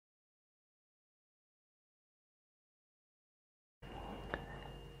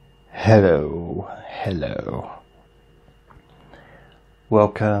Hello.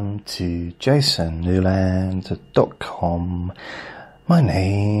 Welcome to jasonnewland.com. My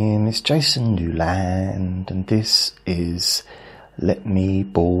name is Jason Newland, and this is Let Me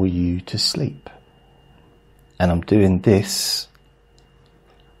Bore You to Sleep. And I'm doing this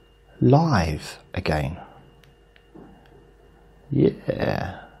live again.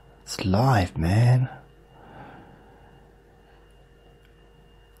 Yeah, it's live, man.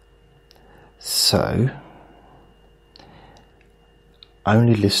 So,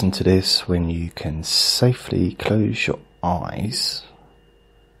 only listen to this when you can safely close your eyes.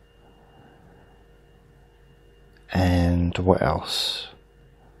 And what else?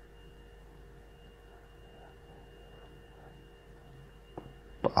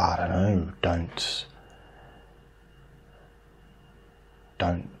 But I don't know,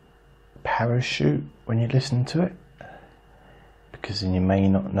 don't parachute when you listen to it, because then you may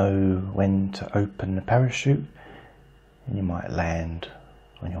not know when to open the parachute and you might land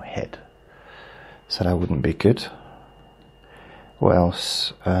on your head, so that wouldn't be good. What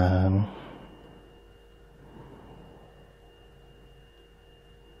else?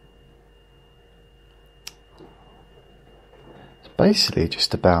 It's basically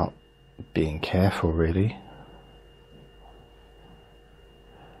just about being careful, really.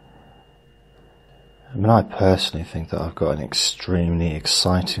 I mean, I personally think that I've got an extremely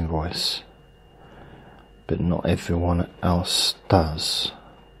exciting voice, but not everyone else does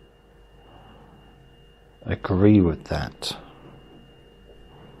agree with that.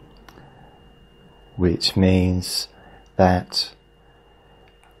 Which means that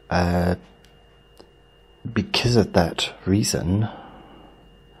because of that reason,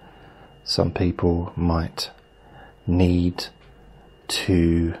 some people might need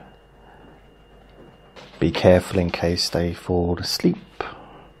to be careful in case they fall asleep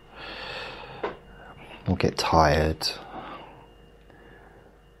or get tired.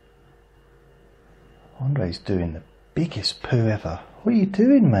 Andre's doing the biggest poo ever. What are you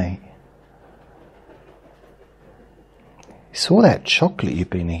doing, mate? It's all that chocolate you've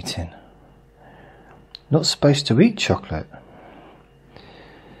been eating. Not supposed to eat chocolate.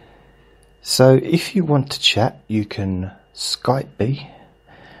 So if you want to chat, you can Skype me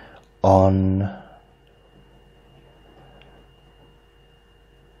on...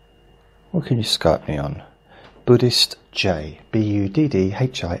 What can you Skype me on? Buddhist J,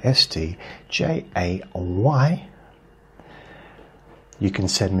 BUDDHISTJAY. You can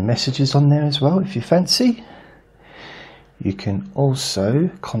send me messages on there as well if you fancy. You can also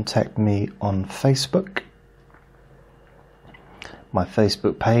contact me on Facebook. My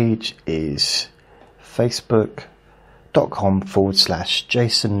Facebook page is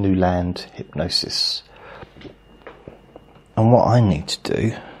facebook.com/Jason Newland Hypnosis. And what I need to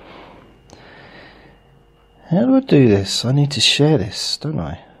do... How do I do this? I need to share this, don't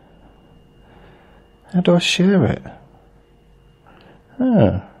I? How do I share it?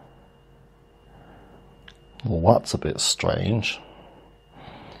 Oh. Well, that's a bit strange.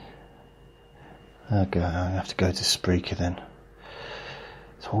 Okay, I have to go to Spreaker then.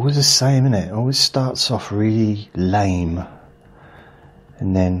 It's always the same, isn't it? It always starts off really lame,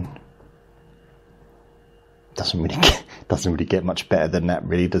 and then doesn't really get much better than that,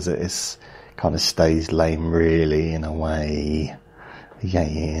 really, does it? It's kind of stays lame, really, in a way.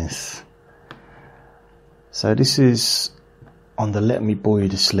 Yes. So this is on the Let Me Bore You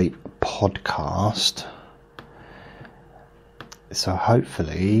to Sleep podcast. So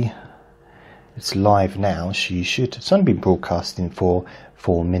hopefully it's live now, so you should... It's only been broadcasting for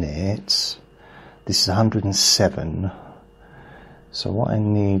 4 minutes. This is 107. So what I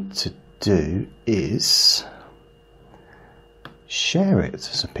need to do is share it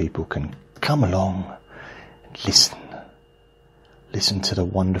so people can come along and listen to the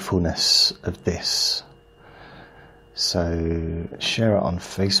wonderfulness of this. So share it on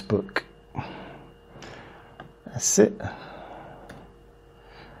Facebook. That's it.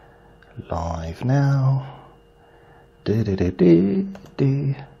 Live now.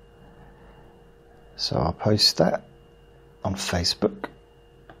 So I'll post that on Facebook.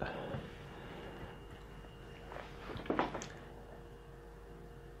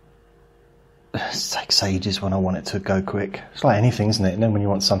 It takes ages when I want it to go quick. It's like anything, isn't it? And then when you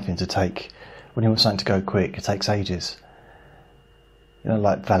want something to go quick, it takes ages. You know,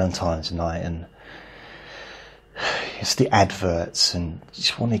 like Valentine's night, and it's the adverts, and you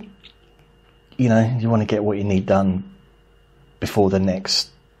just want to, you want to get what you need done before the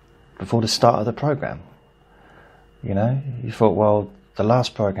start of the program. You know, you thought, well, the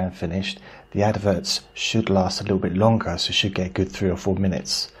last program finished, the adverts should last a little bit longer, so should get a good 3 or 4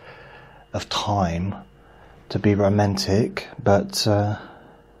 minutes. of time to be romantic, but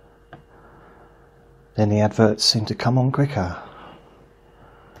then the adverts seem to come on quicker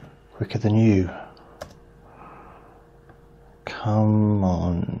than you. Come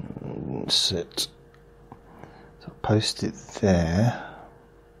on, sit. So post it there.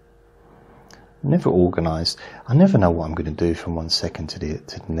 Never organised. I never know what I'm going to do from 1 second to the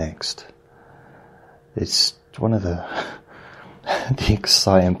next. It's one of the the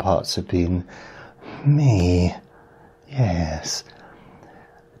exciting parts of being me. Yes.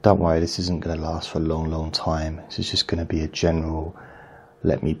 Don't worry, this isn't going to last for a long time. This is just going to be a general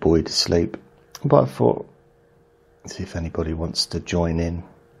let me bore you to sleep. But I thought, see if anybody wants to join in.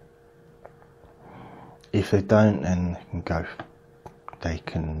 If they don't, then they can go. They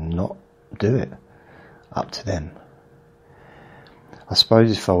can not do it. Up to them. I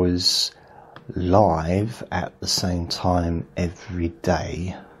suppose if I was live at the same time every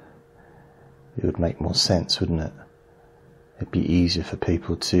day, it would make more sense, wouldn't it? It'd be easier for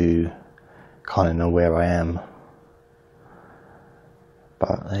people to kind of know where I am.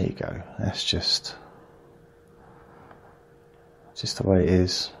 But there you go. That's just the way it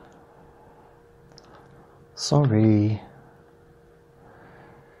is. Sorry.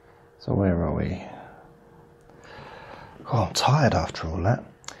 So where are we? Oh, I'm tired after all that.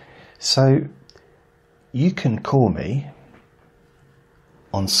 So you can call me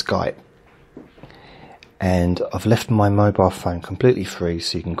on Skype, and I've left my mobile phone completely free,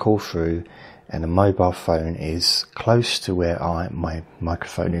 so you can call through, and the mobile phone is close to where my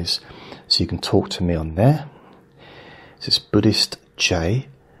microphone is, so you can talk to me on there. So it's Buddhist J,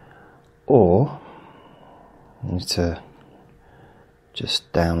 or you need to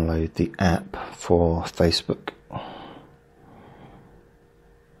just download the app for Facebook.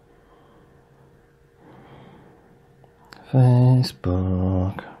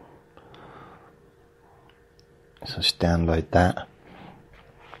 Facebook. So just download that.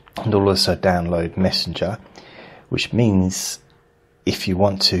 And also download Messenger, which means if you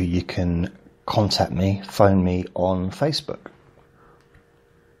want to, you can contact me, phone me on Facebook.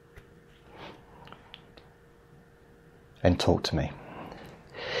 And talk to me.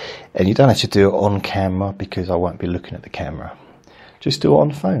 And you don't have to do it on camera because I won't be looking at the camera. Just do it on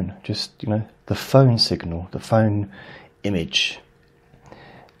the phone. Just, the phone signal, the phone image.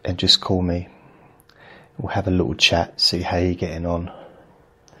 And just call me. We'll have a little chat, see how you're getting on.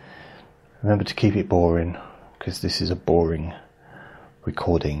 Remember to keep it boring, because this is a boring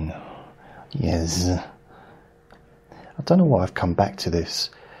recording. Yes. I don't know why I've come back to this,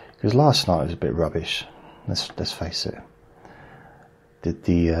 because last night was a bit rubbish. Let's face it. Did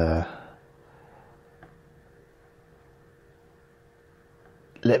the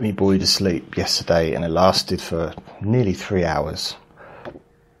let me bore you to sleep yesterday, and it lasted for nearly 3 hours.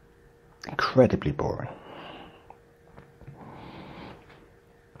 Incredibly boring.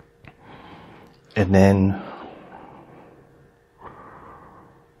 And then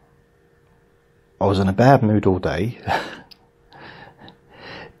I was in a bad mood all day.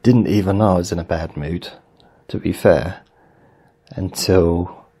 Didn't even know I was in a bad mood, to be fair,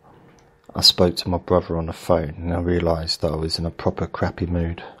 until I spoke to my brother on the phone and I realised that I was in a proper crappy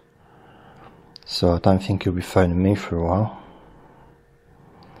mood. So I don't think he'll be phoning me for a while.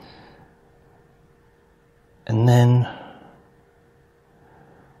 And then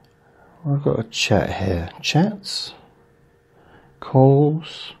I've got a chat here. Chats,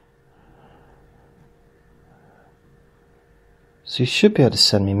 calls. So you should be able to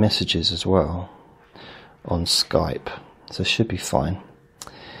send me messages as well on Skype. So it should be fine.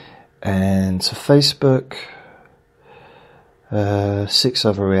 And so Facebook, 6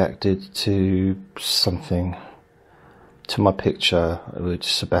 overreacted to something, to my picture,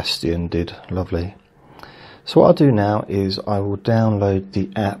 which Sebastian did. Lovely. So what I'll do now is I will download the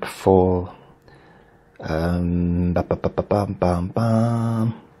app for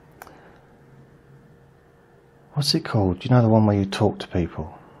what's it called? Do you know the one where you talk to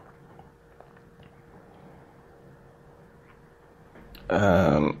people?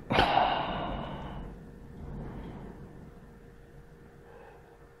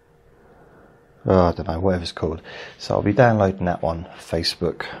 Oh, I don't know, whatever it's called. So I'll be downloading that one,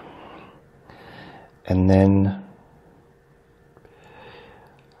 Facebook. And then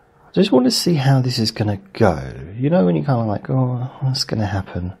I just want to see how this is going to go. You know, when you're kind of like, oh, what's going to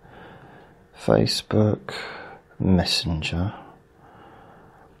happen? Facebook, Messenger.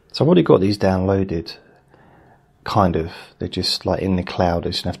 So I've already got these downloaded. Kind of. They're just like in the cloud.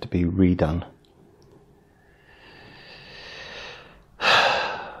 They just have to be redone.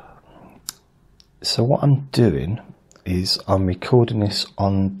 So what I'm doing, is I'm recording this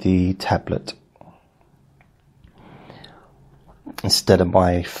on the tablet instead of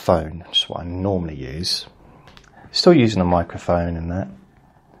my phone, which is what I normally use. Still using a microphone and that.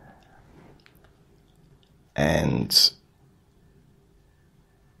 And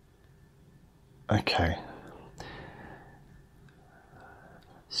okay,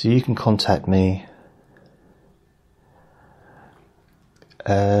 so you can contact me.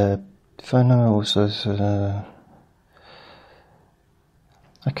 Phone number also.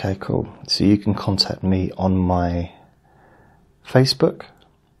 Okay, cool. So you can contact me on my Facebook.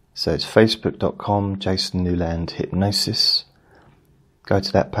 So it's facebook.com Jason Newland Hypnosis. Go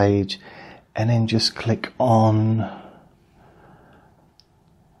to that page and then just click on,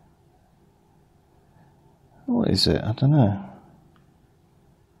 what is it? I don't know.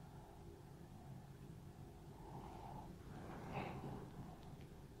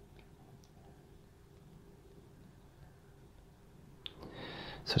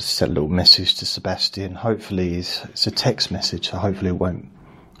 So just send a little message to Sebastian. Hopefully it's a text message, so hopefully it won't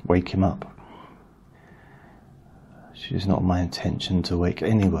wake him up. It's not my intention to wake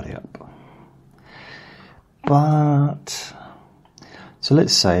anybody up. But so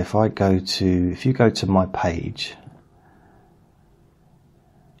let's say if you go to my page,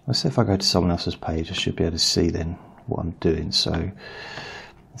 let's say if I go to someone else's page, I should be able to see then what I'm doing. So I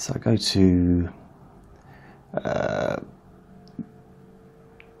go to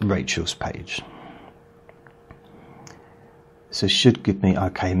Rachel's page. So it should give me,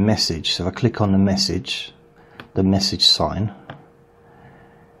 okay, message. So if I click on the message sign,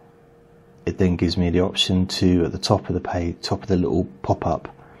 it then gives me the option to, at the top of the page, top of the little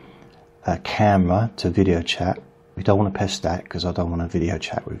pop-up, camera to video chat. We don't want to press that because I don't want to video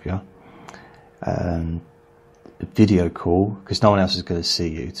chat with you. Video call, because no one else is going to see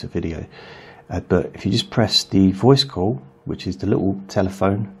you, it's a video. But if you just press the voice call, which is the little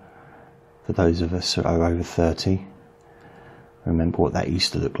telephone, for those of us who are over 30, remember what that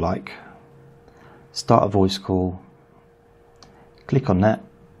used to look like. Start a voice call, click on that,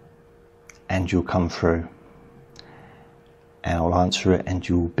 and you'll come through. And I'll answer it, and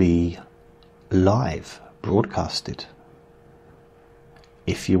you'll be live, broadcasted,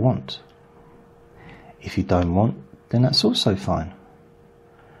 if you want. If you don't want, then that's also fine.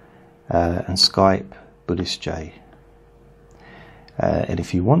 And Skype, Buddhist J. And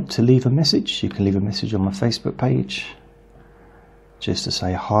if you want to leave a message, you can leave a message on my Facebook page, just to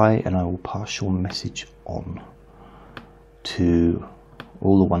say hi, and I will pass your message on to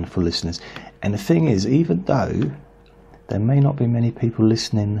all the wonderful listeners. And the thing is, even though there may not be many people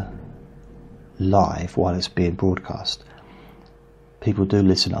listening live while it's being broadcast, people do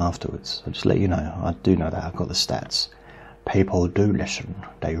listen afterwards. I'll just let you know. I do know that. I've got the stats. People do listen.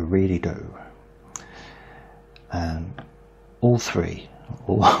 They really do. All three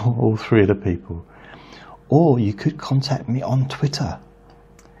of the people. Or you could contact me on Twitter.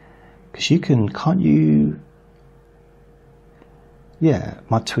 Because you can, can't you? Yeah,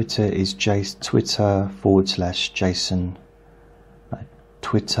 my Twitter is Twitter.com/Jason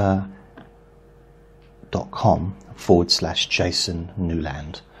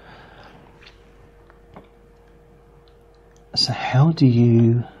Newland. So how do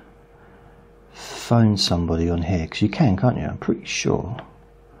you phone somebody on here? Because you can, can't you? I'm pretty sure.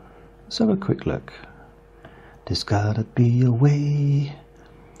 Let's have a quick look. There's gotta be a way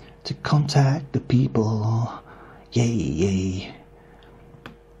to contact the people. Yay.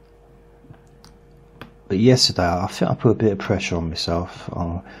 But yesterday, I think I put a bit of pressure on myself.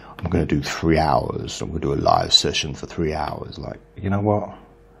 I'm going to do 3 hours. I'm going to do a live session for 3 hours. Like, you know what?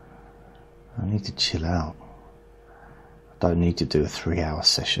 I need to chill out. I don't need to do a 3-hour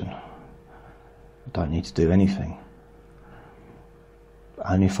session. I don't need to do anything.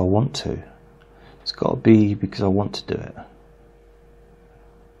 Only if I want to. It's got to be because I want to do it.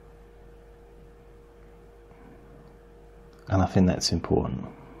 And I think that's important.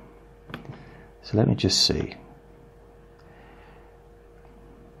 So let me just see.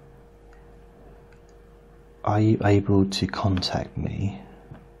 Are you able to contact me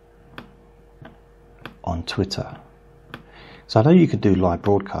on Twitter? So I know you could do live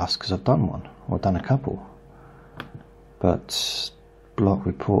broadcasts because I've done one, or I've done a couple. But block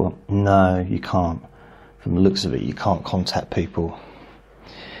report, no, you can't. From the looks of it, you can't contact people.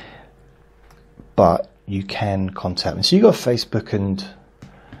 But you can contact me. So you got Facebook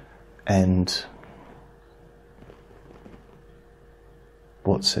and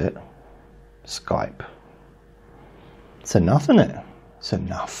what's it? Skype. It's enough, isn't it? It's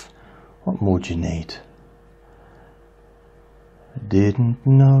enough. What more do you need? I didn't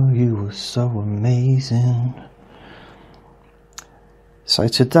know you were so amazing. So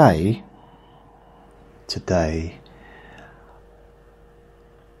today,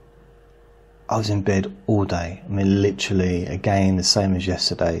 I was in bed all day. I mean, literally, again, the same as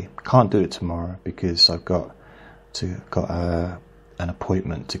yesterday. Can't do it tomorrow because I've got an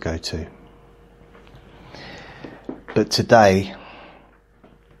appointment to go to. But today,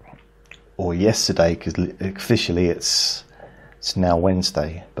 or yesterday, because officially it's now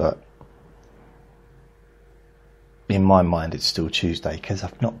Wednesday, but in my mind it's still Tuesday because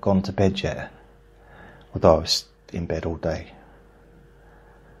I've not gone to bed yet, although I was in bed all day,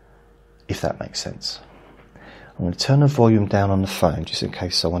 if that makes sense. I'm going to turn the volume down on the phone just in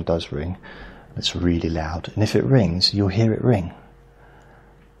case someone does ring. It's really loud, and if it rings, you'll hear it ring.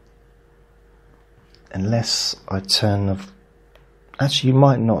 Unless I turn the... Actually, you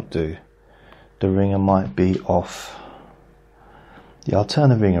might not do. The ringer might be off. Yeah, I'll turn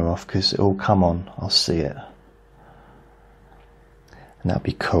the ringer off because it'll come on. I'll see it. And that'll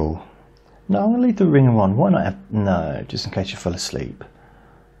be cool. No, I'm going to leave the ringer on. Why not have... No, just in case you fell asleep.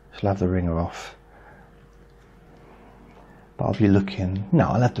 I'll have the ringer off. But I'll be looking... No,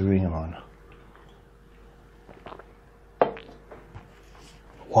 I'll have the ringer on.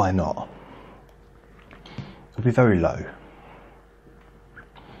 Why not? It'll be very low.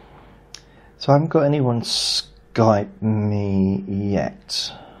 So I haven't got anyone Skype me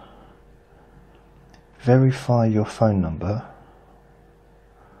yet. Verify your phone number.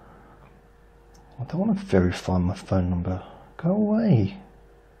 I don't want to verify my phone number. Go away.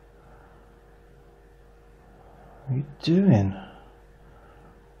 What are you doing?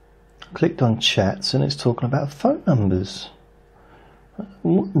 I clicked on chats and it's talking about phone numbers. I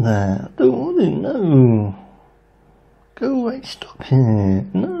don't want that. I don't want it. No. Go away. Stop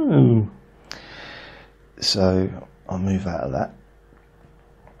it. No. So I'll move out of that.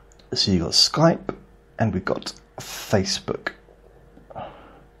 So you've got Skype and we've got Facebook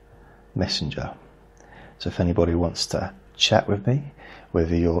Messenger. So if anybody wants to chat with me,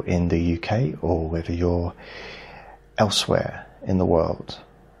 whether you're in the UK or whether you're elsewhere in the world,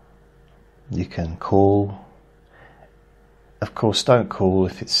 you can call. Of course, don't call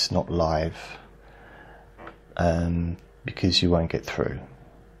if it's not live, because you won't get through.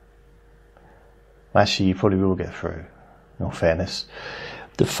 Actually, you probably will get through, in all fairness.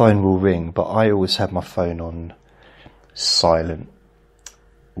 The phone will ring, but I always have my phone on silent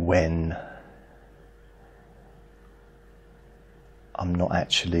when I'm not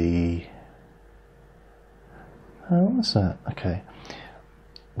actually... Oh, what's that? Okay.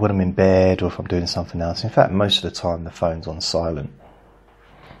 When I'm in bed or if I'm doing something else. In fact, most of the time the phone's on silent.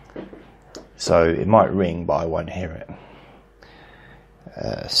 So it might ring, but I won't hear it.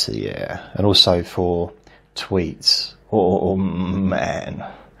 So yeah. And also for tweets. Oh man.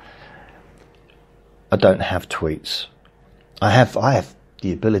 I don't have tweets. I have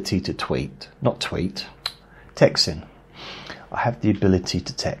the ability to tweet. Not tweet. Texting. I have the ability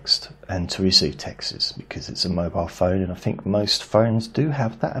to text and to receive texts because it's a mobile phone, and I think most phones do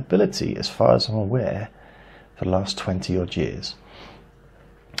have that ability as far as I'm aware for the last 20 odd years.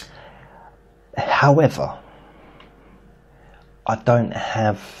 However, I don't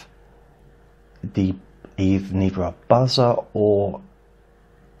have neither a buzzer or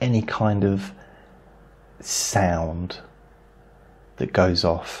any kind of sound that goes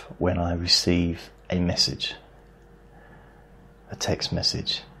off when I receive a message. A text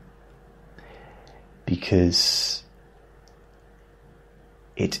message, because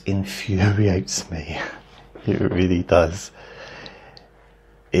it infuriates me. It really does.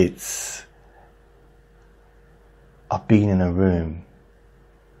 I've been in a room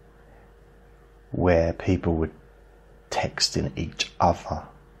where people were texting each other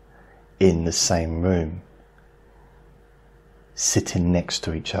in the same room, sitting next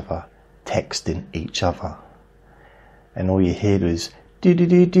to each other, texting each other. And all you hear is do do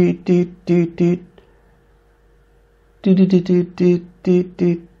do do do do do do do do do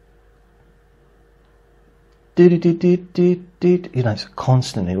do do do do. You know, it's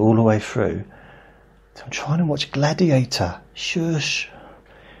constantly all the way through. So I'm trying to watch Gladiator. Shush.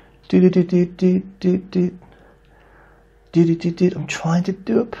 Do do do do do do do do do do. I'm trying to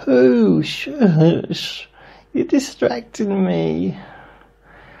do a poo. Shush. You're distracting me.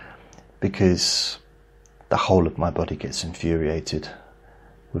 Because the whole of my body gets infuriated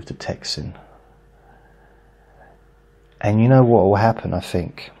with the texting. And you know what will happen, I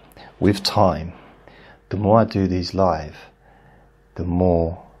think, with time, the more I do these live, the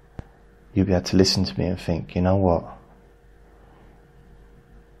more you'll be able to listen to me and think, you know what?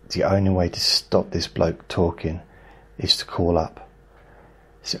 The only way to stop this bloke talking is to call up.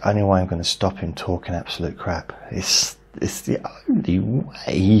 It's the only way I'm going to stop him talking absolute crap. It's It's the only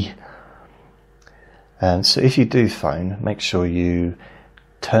way. So if you do phone, make sure you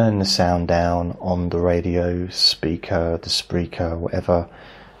turn the sound down on the radio, speaker, the Spreaker, whatever,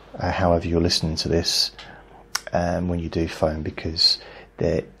 however you're listening to this, when you do phone, because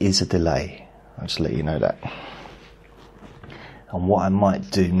there is a delay. I'll just let you know that. And what I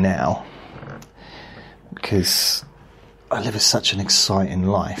might do now, because I live such an exciting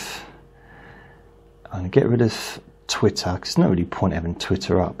life, I'm going to get rid of Twitter, because there's no really point having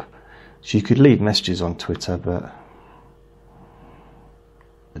Twitter up. So you could leave messages on Twitter, but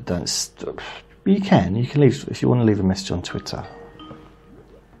you can leave if you want to leave a message on Twitter.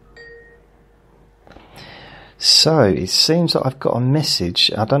 So it seems that I've got a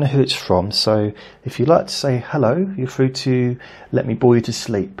message. I don't know who it's from. So if you'd like to say hello, you're through to Let Me Bore You to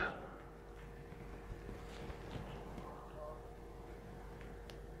Sleep.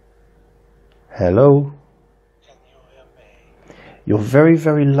 Hello. Can you hear me? You're very,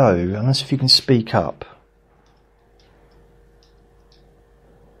 very low, unless if you can speak up.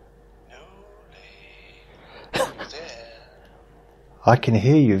 I can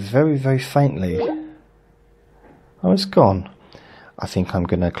hear you very, very faintly. Oh, it's gone. I think I'm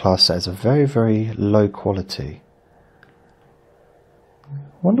going to class that as a very, very low quality.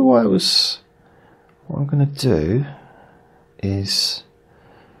 Wonder why it was... What I'm going to do is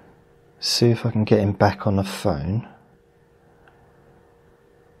see if I can get him back on the phone.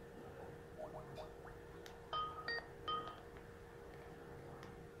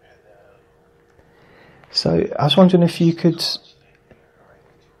 So I was wondering if you could...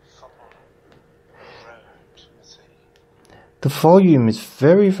 The volume is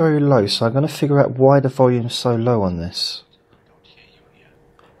very, very low, so I'm going to figure out why the volume is so low on this.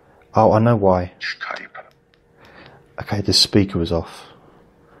 Oh, I know why. Skype. Okay, the speaker was off.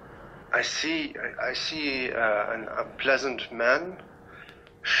 I see a pleasant man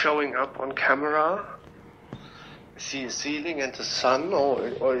showing up on camera. I see a ceiling and the sun,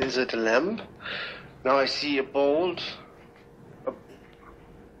 or is it a lamp? Now I see a bowl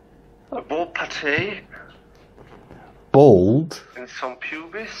pate. Bald? And some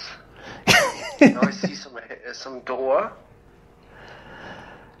pubis. Now I see some door.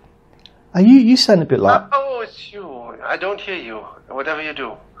 Are you sound a bit like... Oh, it's you. I don't hear you. Whatever you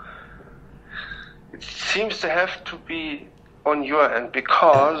do. It seems to have to be on your end,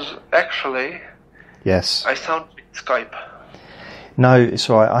 because actually... Yes. I sound like Skype. No, it's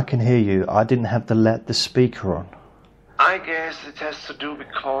alright, I can hear you. I didn't have the speaker on. I guess it has to do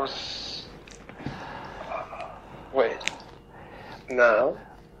because... Wait. Now?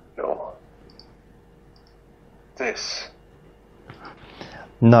 No. This.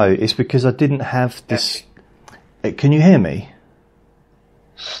 No, it's because I didn't have this... Can you hear me?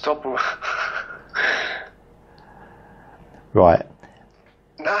 Stop. Right.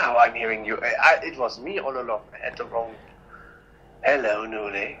 Now I'm hearing you. It was me all along. I had the wrong... Hello,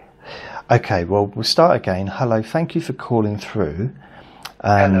 Newland. Okay, well, we'll start again. Hello, thank you for calling through.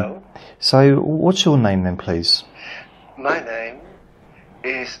 Hello. So, what's your name then, please? My name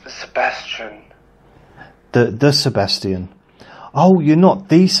is Sebastian. The Sebastian. Oh, you're not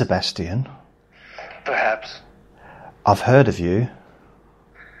the Sebastian. Perhaps. I've heard of you.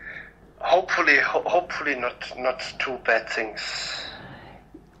 Hopefully not too bad things.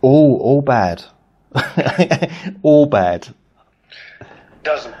 All bad. All bad.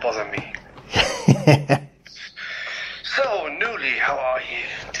 Doesn't bother me. So, Newly, how are you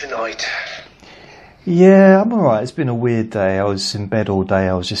tonight? Yeah, I'm alright. It's been a weird day. I was in bed all day.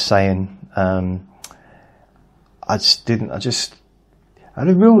 I was just saying, I had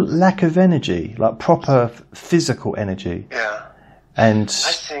a real lack of energy, like proper physical energy. Yeah. And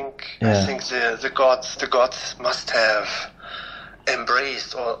I think the gods must have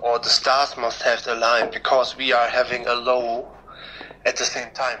embraced, or the stars must have aligned, because we are having a low at the same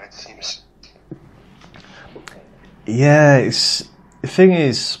time, it seems. Yeah, the thing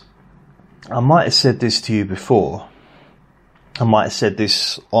is, I might have said this to you before. I might have said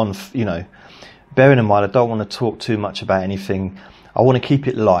this on, bearing in mind I don't want to talk too much about anything. I want to keep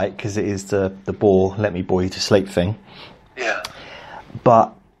it light, because it is the let me bore you to sleep thing. Yeah.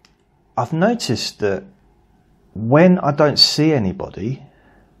 But I've noticed that when I don't see anybody,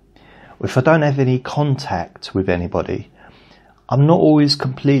 or if I don't have any contact with anybody, I'm not always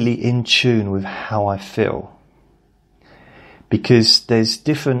completely in tune with how I feel. Because there's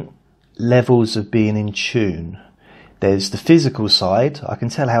different levels of being in tune. There's the physical side. I can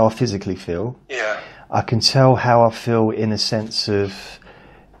tell how I physically feel. Yeah. I can tell how I feel in a sense of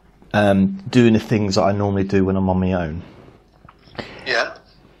doing the things that I normally do when I'm on my own. Yeah.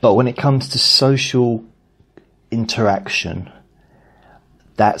 But when it comes to social interaction,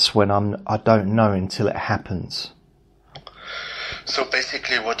 that's when I don't know until it happens. So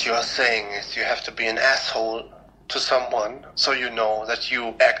basically what you are saying is you have to be an asshole to someone so you know that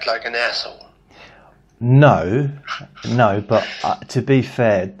you act like an asshole. No, but to be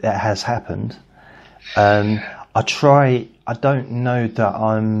fair, it has happened. I don't know that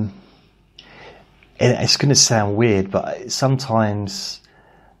I'm... It's going to sound weird, but sometimes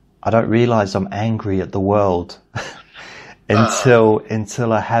I don't realise I'm angry at the world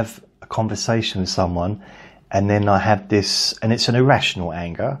until I have a conversation with someone, and then I have this, and it's an irrational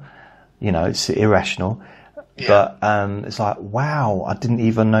anger, it's irrational, but it's like, wow, I didn't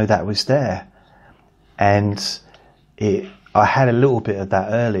even know that was there. And I had a little bit of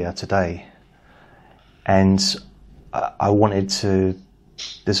that earlier today, and I wanted to...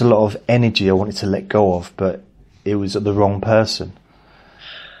 There's a lot of energy I wanted to let go of, but it was the wrong person.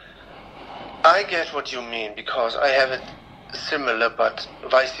 I get what you mean, because I have it similar, but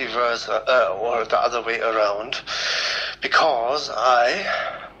vice versa, or the other way around. Because I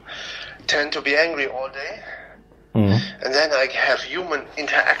tend to be angry all day, and then I have human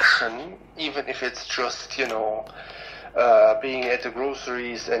interaction, even if it's just, being at the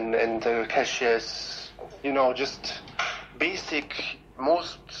groceries and the cashiers, just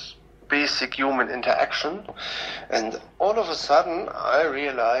most basic human interaction. And all of a sudden I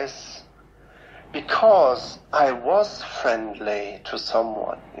realize, because I was friendly to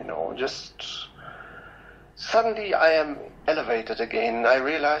someone, just suddenly I am elevated again. I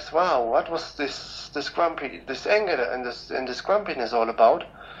realize, wow, what was this anger and this grumpiness all about?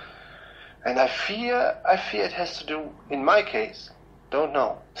 And I fear it has to do, in my case, don't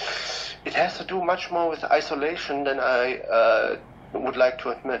know, it has to do much more with isolation than I would like to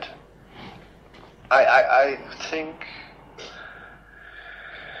admit. I think,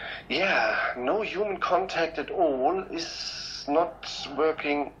 no human contact at all is not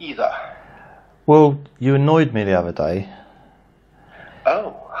working either. Well, you annoyed me the other day.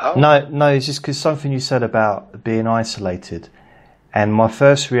 Oh, how? No, it's just because something you said about being isolated, and my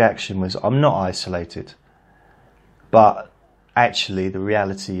first reaction was, I'm not isolated, but actually the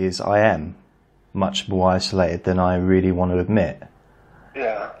reality is I am much more isolated than I really want to admit.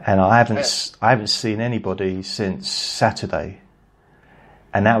 Yeah. And I haven't seen anybody since Saturday,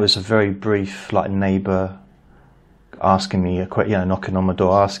 and that was a very brief, neighbour asking me knocking on my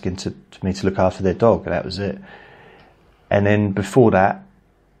door, asking me to look after their dog, and that was it. And then before that,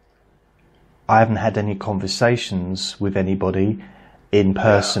 I haven't had any conversations with anybody in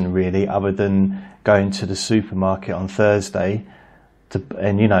person really, other than going to the supermarket on Thursday,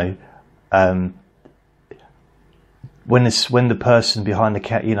 when the person behind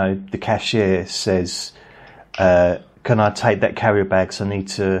the cashier says, "Can I take that carrier bag? So I need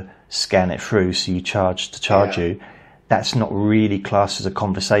to scan it through, so you charge you." That's not really classed as a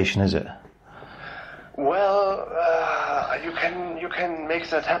conversation, is it? Well, you can make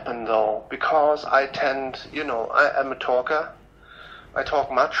that happen though, because I tend, I am a talker. I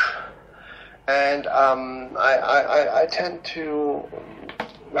talk much, and I tend to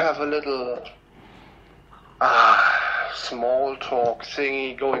have a little small talk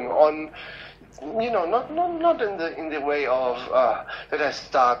thingy going on, not in the way of that I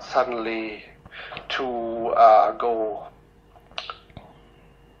start suddenly to go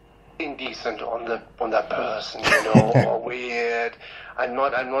indecent on that person, or weird. I'm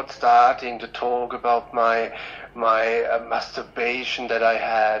not starting to talk about my masturbation that I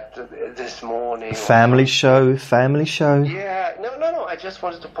had this morning. Family show. Yeah, no. I just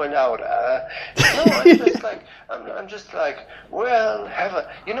wanted to point out. I'm just like, well,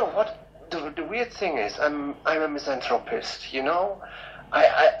 what? The weird thing is, I'm a misanthropist.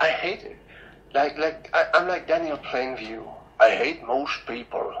 I hate it. I'm like Daniel Plainview. I hate most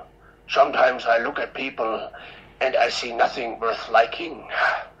people. Sometimes I look at people and I see nothing worth liking.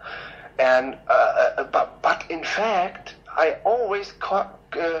 And but in fact, I always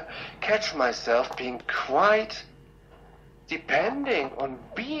catch myself being quite depending on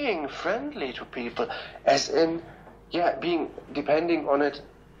being friendly to people, as in, depending on it.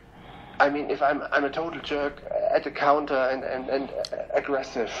 I mean, if I'm a total jerk at the counter and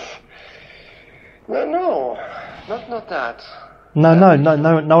aggressive. No, not that.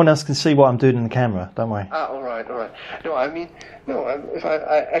 No one else can see what I'm doing in the camera. Don't worry. All right. No, I mean, if I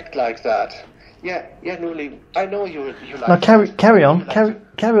act like that, Newland, I know you like. No, carry on.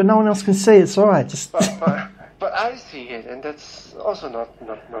 No one else can see. It's all right. Just. But I see it, and that's also not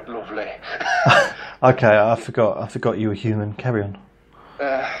lovely. Okay, I forgot you were human. Carry on.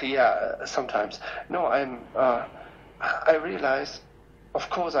 Sometimes. No, I realize, of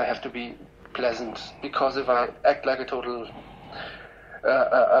course, I have to be pleasant, because if I act like a total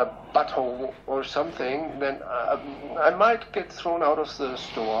a butthole or something, then I might get thrown out of the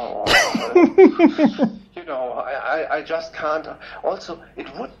store. Or, I just can't. Also, it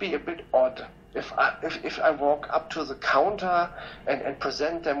would be a bit odd if I walk up to the counter and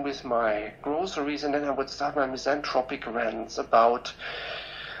present them with my groceries, and then I would start my misanthropic rants about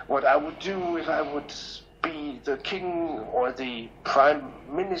what I would do if I would be the king or the prime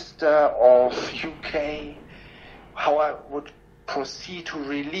minister of UK, how I would proceed to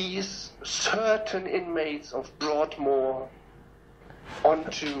release certain inmates of Broadmoor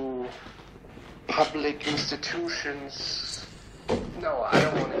onto public institutions. No, I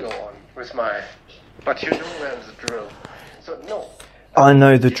don't want to go on with my... But you know where's the drill. So, no. I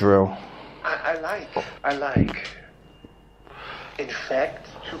know the drill. I like, in fact,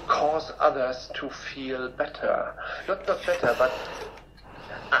 to cause others to feel better. Not better, but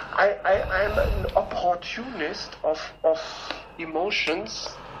I'm an opportunist of emotions,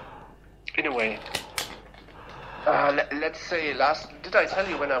 in a way. Let's say did I tell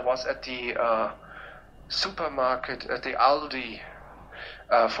you when I was at the supermarket, at the Aldi,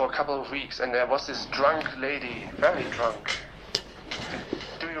 for a couple of weeks, and there was this drunk lady, very drunk.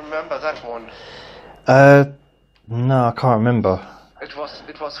 Do you remember that one? No, I can't remember. It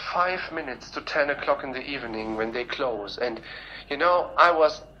was 5 minutes to 10 o'clock in the evening when they close, and I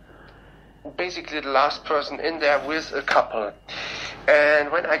was basically the last person in there with a couple.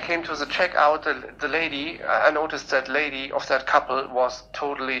 And when I came to the checkout, the lady, I noticed that lady of that couple was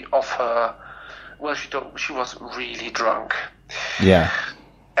totally off her. Well, she was really drunk. Yeah.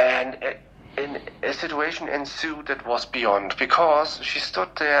 And a situation ensued that was beyond, because she stood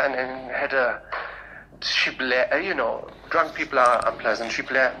there and had drunk people are unpleasant. She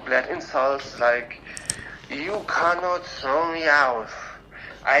blared insults like, "You cannot throw me out.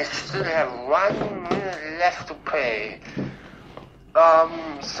 I still have 1 minute left to pay."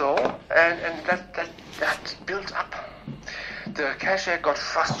 And that built up. The cashier got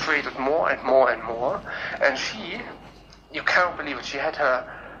frustrated more and more and more, and you can't believe it, she had her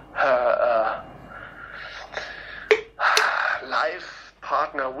life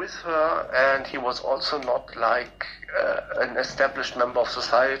partner with her, and he was also not like an established member of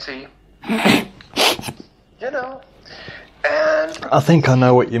society. And I think I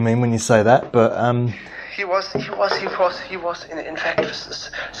know what you mean when you say that, but he was in fact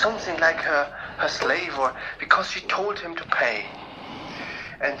something like her slave, or because she told him to pay.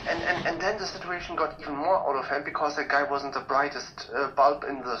 And then the situation got even more out of hand, because the guy wasn't the brightest bulb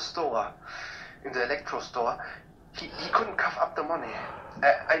in the store, in the electro store. He couldn't cough up the money.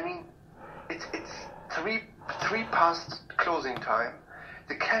 It's 3 past closing time.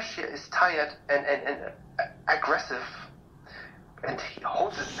 The cashier is tired and aggressive, and he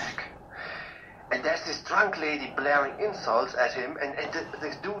holds it back. And there's this drunk lady blaring insults at him, and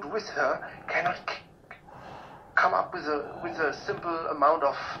the dude with her cannot come up with a simple amount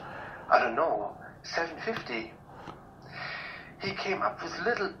of, I don't know, $7.50. He came up with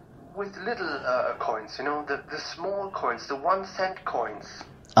little coins, the small coins, the 1 cent coins.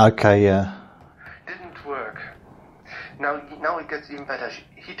 Okay, yeah. Didn't work. Now it gets even better.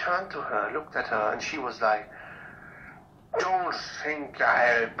 He turned to her, looked at her, and she was like, "Don't think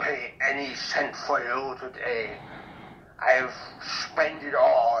I'll pay any cent for you today. I've spent it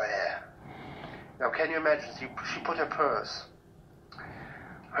all." Now, can you imagine? She put her purse,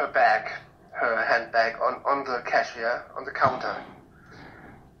 her bag, her handbag on the cashier, on the counter.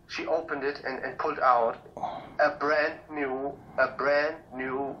 She opened it and pulled out a brand new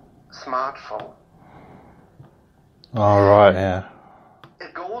smartphone. All right, yeah. A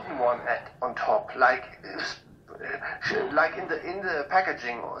golden one on top, like in the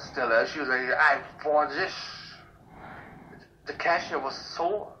packaging still. She was like, "I bought this." The cashier was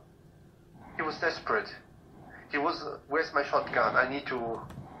he was desperate. He was, "Where's my shotgun? I need to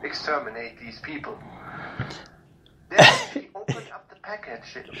exterminate these people." Then he opened up the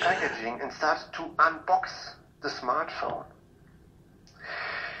packaging and started to unbox the smartphone.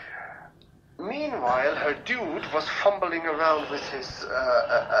 Meanwhile, her dude was fumbling around with his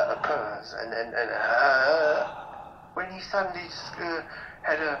purse, and when he suddenly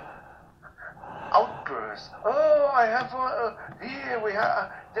had a outburst. "Oh, I have here we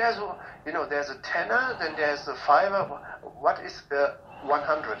have there's a tenner, then there's a fiver. What is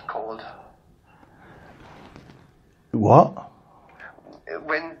 100 called?" What?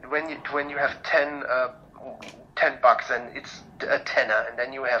 When you have $10 and it's a tenner, and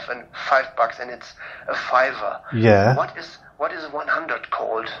then you have $5 and it's a fiver. Yeah. What is 100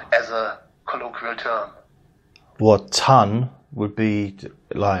 called as a colloquial term? what ton would be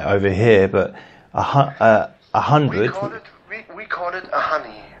like over here, but 100. We call it a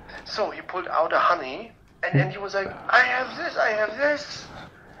honey. So he pulled out a honey, and then he was like, I have this.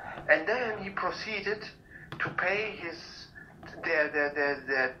 And then he proceeded to pay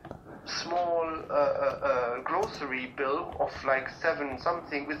their small grocery bill of like 7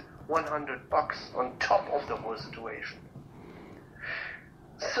 something with $100 on top of the whole situation.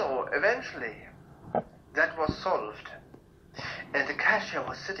 So eventually that was solved, and the cashier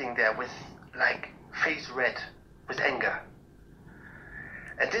was sitting there with like face red with anger.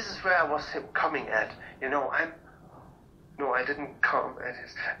 And this is where I was coming at. I didn't come at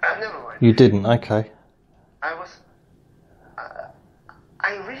his. Never mind. You didn't, okay. I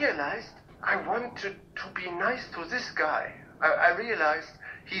realized I wanted to be nice to this guy. I realized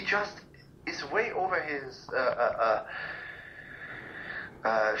he just is way over his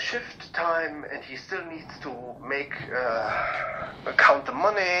shift time, and he still needs to count the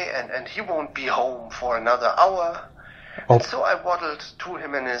money, and he won't be home for another hour. Oh. And so I waddled to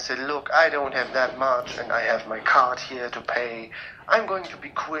him and I said, look, I don't have that much, and I have my card here to pay. I'm going to be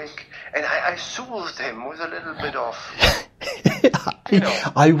quick. And I soothed him with a little bit of,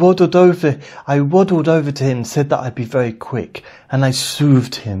 I waddled over to him, said that I'd be very quick, and I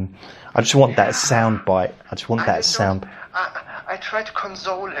soothed him. I just want that sound bite. I tried to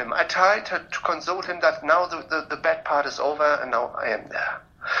console him. I tried to console him that now the bad part is over, and now I am there.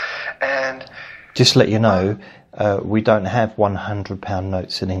 And just let you know, we don't have £100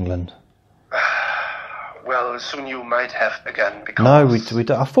 notes in England. Well, soon you might have again. Because no, we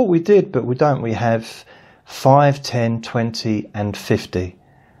don't. I thought we did, but we don't. We have 5, 10, 20 and 50.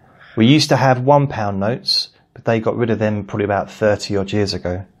 We used to have £1 notes, but they got rid of them probably about 30 odd years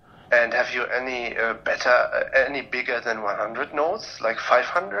ago. And have you any any bigger than 100 notes, like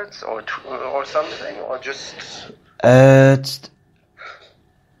 500s or something, or just?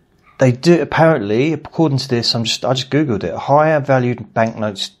 They do, apparently, according to this, I just googled it. Higher valued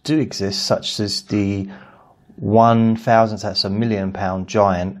banknotes do exist, such as the 1,000, that's £1 million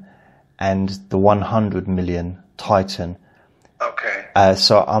giant, and the 100 million Titan. Okay.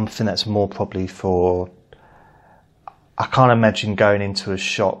 So I think that's more probably for. I can't imagine going into a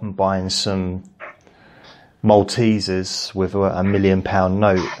shop and buying some Maltesers with a £1 million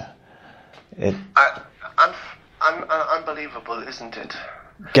note. Unbelievable, isn't it?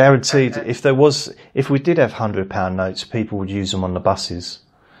 Guaranteed. If we did have £100 notes, people would use them on the buses.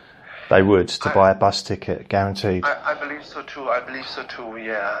 They would to buy a bus ticket, guaranteed. I believe so too.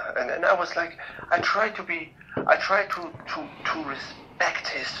 Yeah. And I was like, I try to respect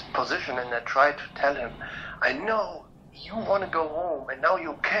his position, and I try to tell him, I know you want to go home, and now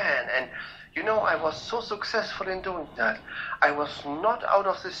you can. And I was so successful in doing that. I was not out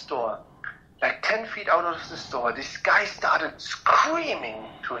of the store. Like 10 feet out of the store, this guy started screaming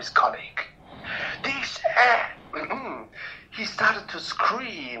to his colleague. He started to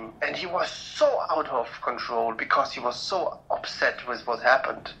scream, and he was so out of control because he was so upset with what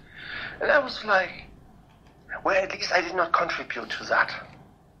happened. And I was like, well, at least I did not contribute to that.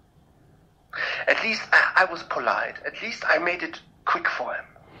 At least I was polite. At least I made it quick for him.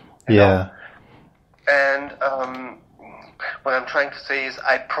 You know? And what I'm trying to say is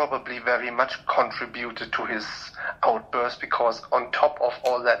I probably very much contributed to his outburst, because on top of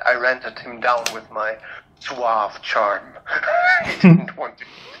all that, I rented him down with my suave charm. He didn't want to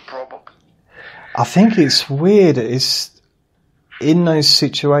be probably. I think it's weird. It's in those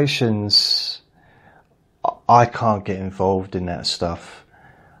situations, I can't get involved in that stuff.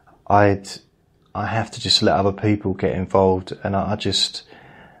 I have to just let other people get involved, and I just.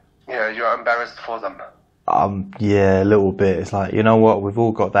 Yeah, you're embarrassed for them. Yeah, a little bit. It's like, you know what, we've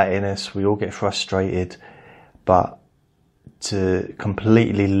all got that in us, we all get frustrated, but to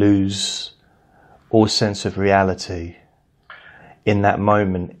completely lose all sense of reality in that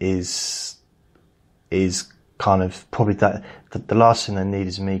moment is kind of probably that the last thing they need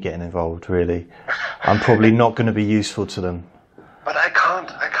is me getting involved, really. I'm probably not going to be useful to them. But I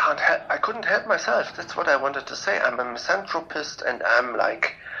couldn't help myself. That's what I wanted to say. I'm a misanthropist, and I'm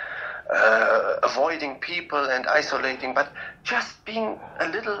like avoiding people and isolating, but just being a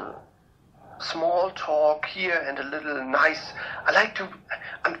little small talk here and a little nice. I like to,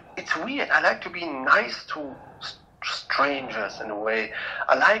 it's weird, I like to be nice to strangers in a way.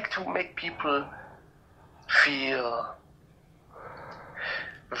 I like to make people feel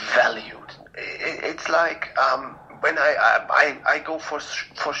valued. It's like when I go for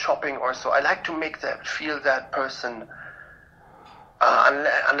shopping or so, I like to make that feel that person.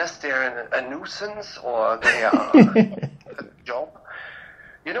 Unless they're a nuisance or they are a job.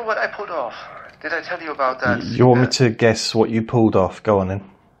 You know what I pulled off? Did I tell you about that? You want me to guess what you pulled off? Go on then.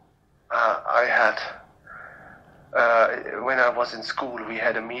 I had, when I was in school, we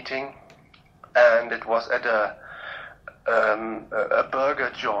had a meeting, and it was at a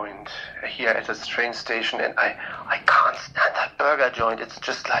burger joint here at a train station, and I can't stand that burger joint. It's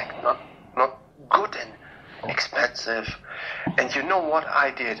just like not good and expensive. And you know what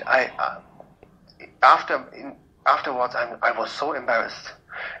I did? Afterwards I was so embarrassed,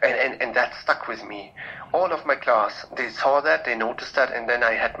 and that stuck with me. All of my class, they saw that, they noticed that, and then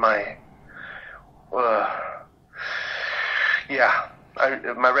I had my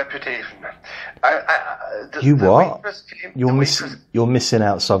my reputation. You're missing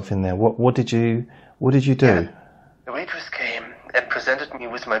out something there. What did you do? Yeah, the waitress came and presented me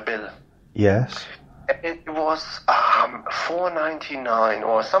with my bill. Yes. It was $4.99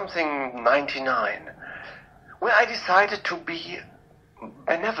 or something 99. Well, I decided to be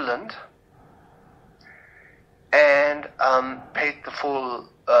benevolent and paid the full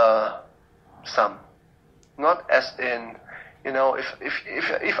sum. Not as in,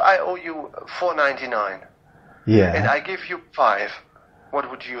 if I owe you $4.99, yeah, and I give you $5, what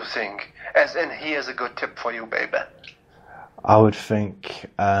would you think? As in, here's a good tip for you, baby. I would think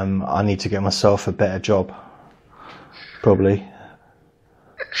I need to get myself a better job. Probably.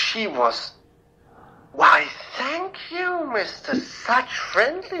 She was, why, thank you, Mr. Such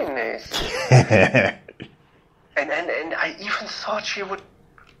friendliness. and I even thought she would.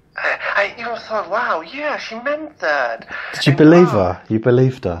 I even thought, wow, yeah, she meant that. Did you believe her? You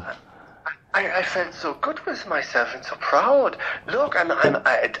believed her? I felt so good with myself and so proud. Look,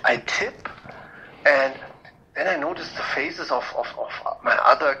 I tip, and then I noticed the faces of my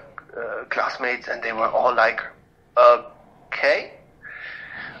other classmates, and they were all like, okay,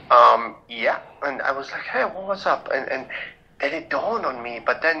 yeah. And I was like, hey, what's up? And then it dawned on me,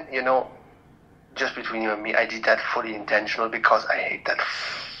 but then, just between you and me, I did that fully intentional because I hate that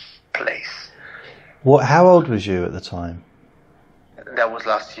place. What? How old was you at the time? That was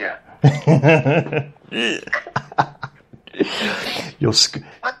last year.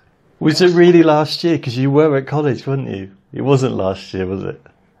 Was it really last year? Because you were at college, weren't you? It wasn't last year, was it?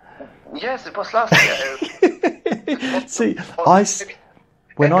 Yes, it was last year. See,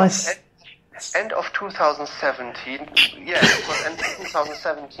 end of 2017. Yes, it was end of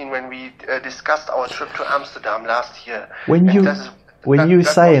 2017 when we discussed our trip to Amsterdam last year. When you were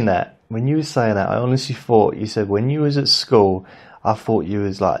saying that, I honestly thought you said when you was at school. I thought you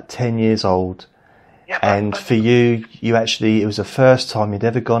was like 10 years old. Yeah, and for you actually, it was the first time you'd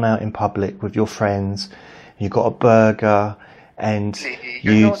ever gone out in public with your friends. You got a burger, and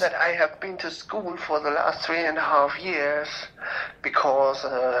you know that I have been to school for the last 3.5 years because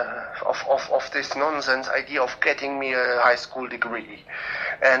of this nonsense idea of getting me a high school degree.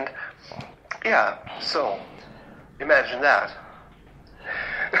 And yeah, so imagine that.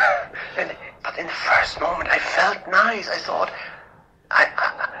 But in the first moment, I felt nice. I thought,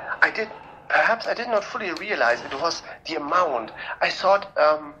 I did not fully realize it was the amount. I thought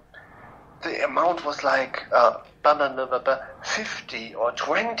the amount was like 50 or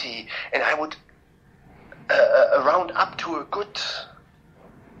 20, and I would round up to a good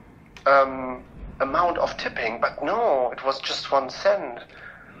amount of tipping. But no, it was just 1 cent.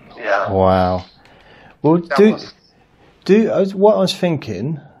 Yeah. Wow. Well, what I was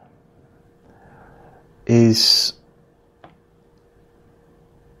thinking is.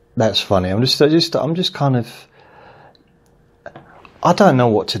 That's funny. I'm just kind of. I don't know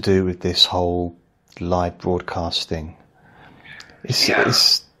what to do with this whole live broadcast thing. It's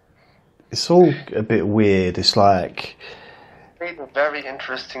all a bit weird. It's like. You made a very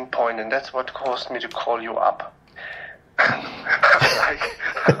interesting point, and that's what caused me to call you up. I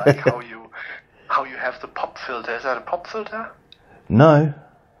like how you have the pop filter. Is that a pop filter? No.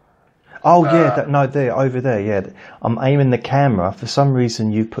 Oh yeah, there, over there. Yeah, I'm aiming the camera. For some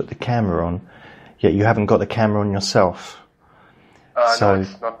reason, you put the camera on, yet you haven't got the camera on yourself. No,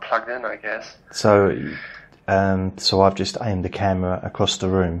 it's not plugged in, I guess. So I've just aimed the camera across the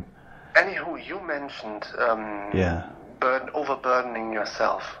room. Anywho, you mentioned overburdening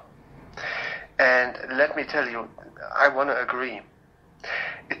yourself, and let me tell you, I want to agree.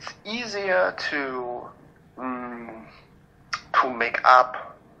 It's easier to make up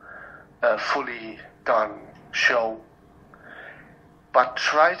a fully done show, but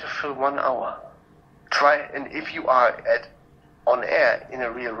try to fill 1 hour. And if you are on air in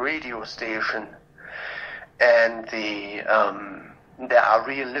a real radio station, and there are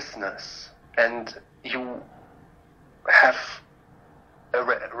real listeners, and you have a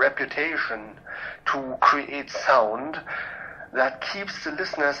reputation to create sound that keeps the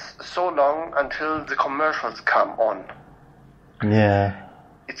listeners so long until the commercials come on. Yeah.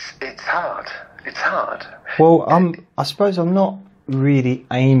 It's hard. It's hard. Well, I suppose I'm not really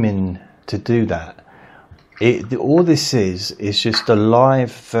aiming to do that. All this is just a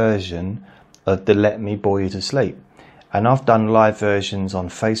live version of the Let Me Bore You to Sleep. And I've done live versions on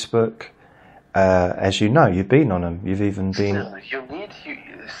Facebook. As you know, you've been on them. You've even been...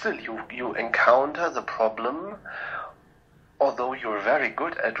 You encounter the problem, although you're very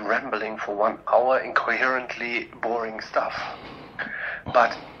good at rambling for 1 hour incoherently boring stuff.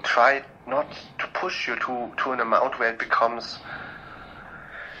 But try not to push you to an amount where it becomes...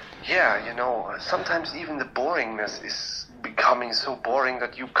 Yeah, you know, sometimes even the boringness is becoming so boring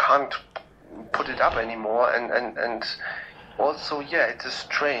that you can't put it up anymore, and also, yeah, it's a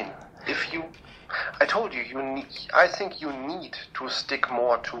strain. I told you, I think you need to stick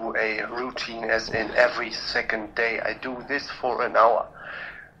more to a routine, as in every second day I do this for an hour.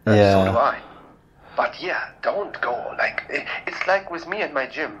 Yeah. So do I. But yeah, don't go like, it's like with me at my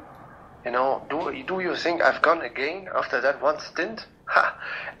gym. You know, do you think I've gone again after that one stint? Ha!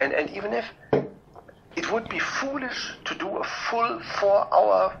 And even if it would be foolish to do a full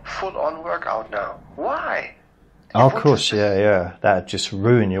 4-hour full-on workout now. Why? Of course, yeah. That'd just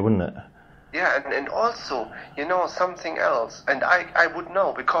ruin you, wouldn't it? Yeah, and also, you know, something else, and I would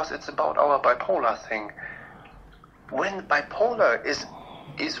know, because it's about our bipolar thing. When bipolar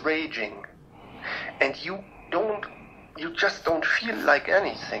is raging, and you just don't feel like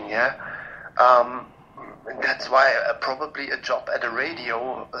anything, yeah? And that's why probably a job at a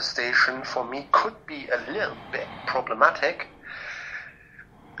radio station for me could be a little bit problematic.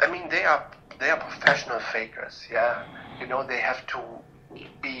 I mean, they are professional fakers, yeah? You know, they have to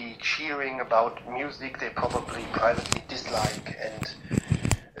be cheering about music they probably privately dislike, and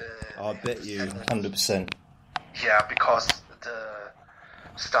I bet you 100%. Yeah, because the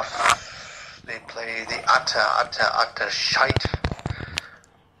stuff they play, the utter shite.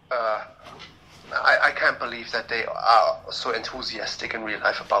 I can't believe that they are so enthusiastic in real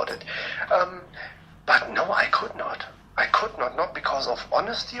life about it. But no, I could not, not because of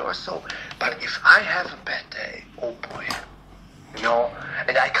honesty or so, but if I have a bad day, oh boy. You know,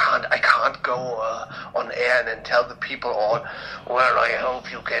 and I can't go on air and then tell the people all, well, I hope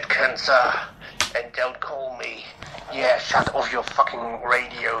you get cancer, and don't call me. Yeah, shut off your fucking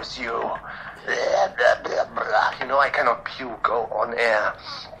radios, you. Blah, blah, blah, blah. You know, I cannot puke on air.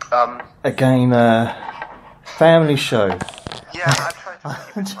 Again, family show. Yeah, I try to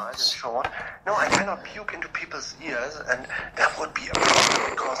keep it nice and short. No, I cannot puke into people's ears, and that would be a problem,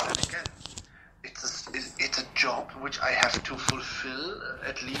 because then again, it's a job which I have to fulfill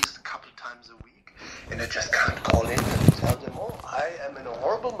at least a couple times a week, and I just can't call in and tell them, oh, I am in a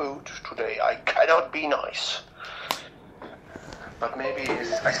horrible mood today, I cannot be nice. But maybe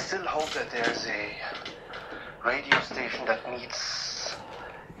I still hope that there's a radio station that needs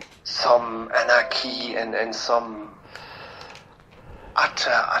some anarchy and some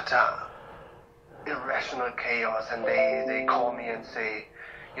utter irrational chaos, and they call me and say,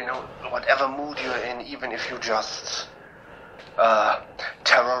 you know, whatever mood you're in, even if you just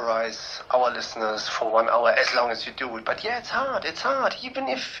terrorize our listeners for 1 hour, as long as you do it. But yeah, it's hard, even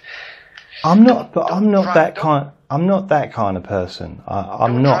if... I'm not that kind of person.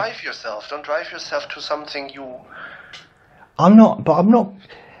 I'm not. Don't drive yourself to something you... I'm not.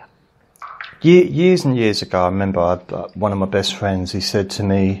 Years and years ago, I remember one of my best friends, he said to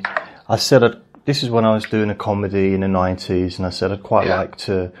me, this is when I was doing a comedy in the 90s, and I said I'd quite like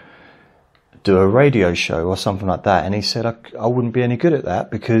to do a radio show or something like that. And he said I wouldn't be any good at that,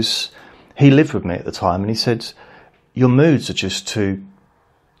 because he lived with me at the time, and he said, your moods are just too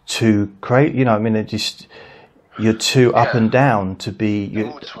crazy, you know, I mean, you're too up and down to be,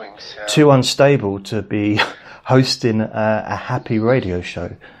 mood swings, too unstable to be hosting a happy radio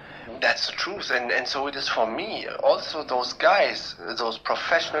show. That's the truth, and so it is for me. Also, those guys, those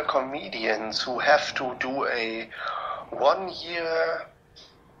professional comedians who have to do a 1-year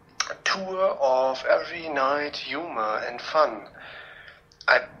tour of every night humor and fun.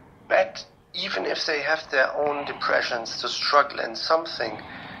 I bet even if they have their own depressions to struggle in something,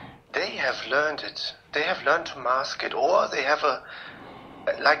 they have learned it. They have learned to mask it, or they have a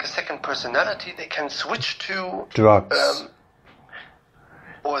second personality they can switch to. Drugs.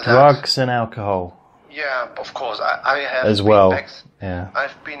 Drugs and alcohol. Yeah, of course. I have as well. Yeah.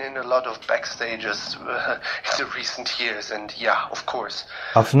 I've been in a lot of backstages in the recent years, and yeah, of course.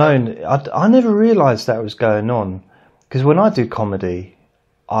 I've known. I never realised that was going on, because when I do comedy,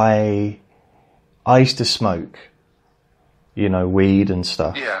 I used to smoke, you know, weed and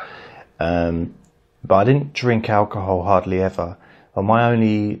stuff. Yeah. but I didn't drink alcohol hardly ever. But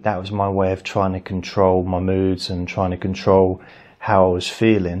that was my way of trying to control my moods and trying to control how I was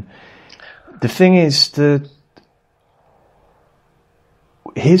feeling. The thing is,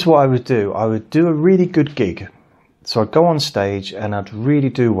 here's what I would do. I would do a really good gig. So I'd go on stage and I'd really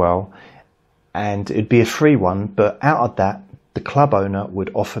do well, and it'd be a free one, but out of that, the club owner would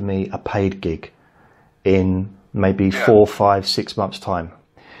offer me a paid gig in maybe 4, 5, 6 months' time.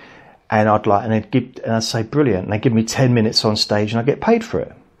 And I'd say, brilliant. And they'd give me 10 minutes on stage and I'd get paid for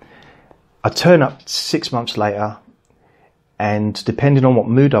it. I'd turn up 6 months later, and depending on what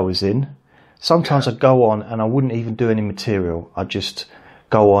mood I was in, sometimes I'd go on and I wouldn't even do any material. I'd just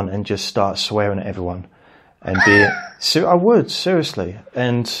go on and just start swearing at everyone. And I would, seriously.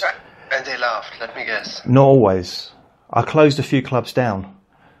 And they laughed, let me guess. Not always. I closed a few clubs down.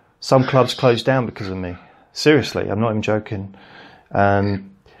 Some clubs closed down because of me. Seriously, I'm not even joking.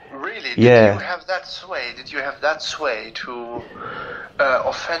 Really? Did you have that sway? Did you have that sway to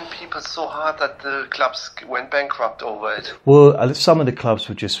offend people so hard that the clubs went bankrupt over it? Well, some of the clubs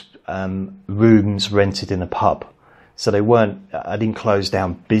were just rooms rented in a pub. So I didn't close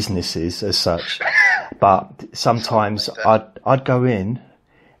down businesses as such. But sometimes I'd go in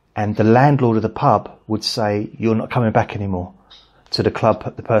and the landlord of the pub would say, "You're not coming back anymore," to the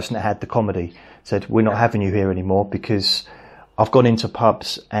club, the person that had the comedy. Said, "We're not having you here anymore because I've gone into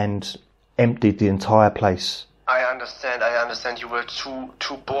pubs and emptied the entire place." I understand. You were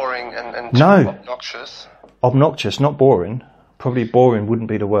too boring and too obnoxious. Obnoxious, not boring. Probably boring wouldn't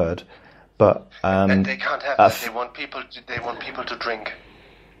be the word. But and they can't have that. They want people to drink.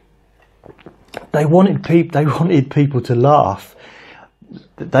 They wanted people to laugh.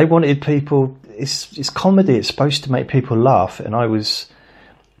 They wanted people. It's comedy. It's supposed to make people laugh, and I was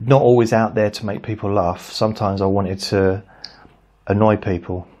not always out there to make people laugh. Sometimes I wanted to annoy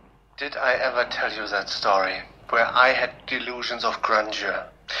people. Did I ever tell you that story where I had delusions of grandeur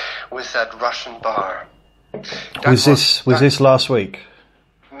with that Russian bar? Was this last week?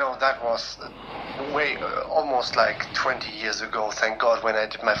 No, that was almost like 20 years ago, thank God, when I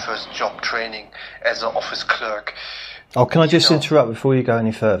did my first job training as an office clerk. Oh, can I just interrupt before you go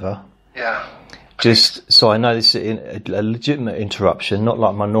any further? Yeah. Just so I know this is a legitimate interruption, not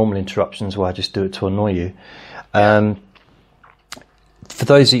like my normal interruptions where I just do it to annoy you. For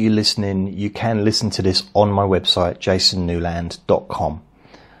those of you listening, you can listen to this on my website, jasonnewland.com.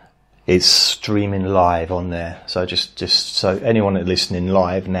 It's streaming live on there. So just so anyone that's listening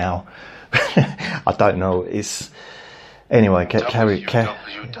live now, I don't know, anyway, carry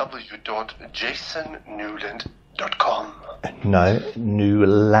www.jasonnewland.com. No,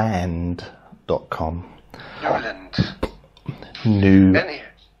 Newland.com. Newland.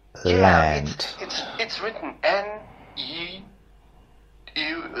 It's written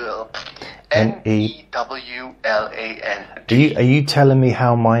Newlan. Are you telling me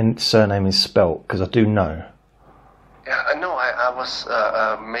how my surname is spelt? Because I do know. Yeah, no, I was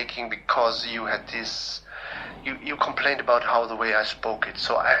making because you had this. You complained about how the way I spoke it,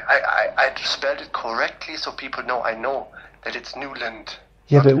 so I spelled it correctly, so people know I know that it's Newland.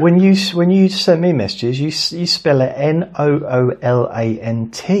 Yeah, but when you send me messages, you spell it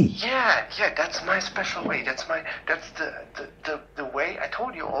Noolant. Yeah, that's my special way. That's the way I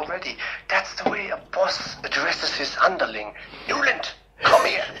told you already. That's the way a boss addresses his underling. Newland, come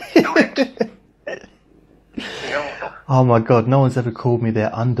here, Newland. Oh my God, no one's ever called me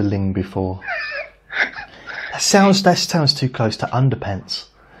their underling before. That sounds too close to underpants.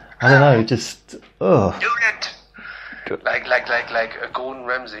 I don't know, just Newland. Like a Gordon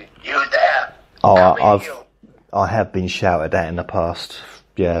Ramsay. You there? Oh, I have been shouted at in the past.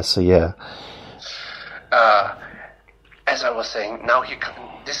 Yeah, so yeah. As I was saying, now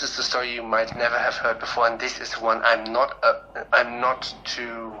this is the story you might never have heard before, and this is one I'm not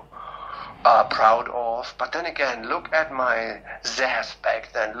too proud of. But then again, look at my zazz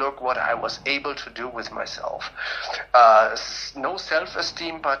back then. Look what I was able to do with myself. No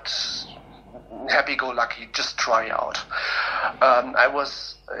self-esteem, but happy-go-lucky, just try out. I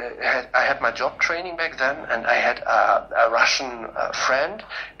had my job training back then, and I had a Russian friend.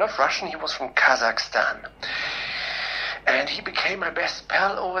 Not Russian, he was from Kazakhstan. And he became my best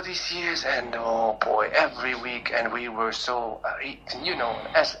pal over these years, and oh boy, every week, and we were so,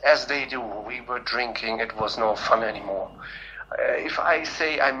 as they do, we were drinking, it was no fun anymore. If I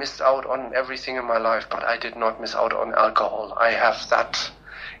say I missed out on everything in my life, but I did not miss out on alcohol. I have that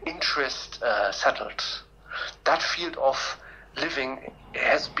interest settled. That field of living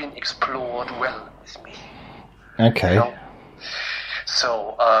has been explored well with me. Okay.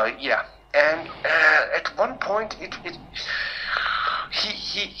 So, yeah. And at one point,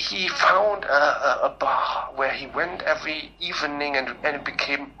 he found a bar where he went every evening, and it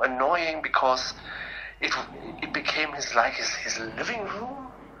became annoying because it became his living room,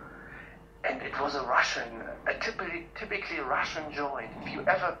 and it was a typically Russian joint. Have you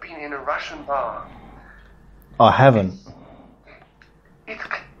ever been in a Russian bar? I haven't.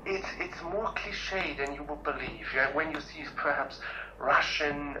 It's more cliche than you would believe. When you see perhaps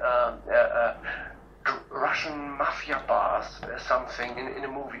Russian mafia bars or something in a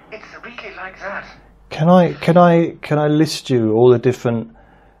movie, it's really like that. Can I list you all the different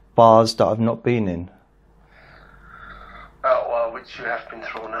bars that I've not been in? Well, which you have been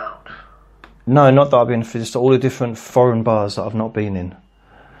thrown out. No, not that I've been, just all the different foreign bars that I've not been in.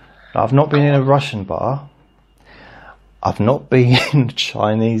 I've not been in a Russian bar. I've not been in a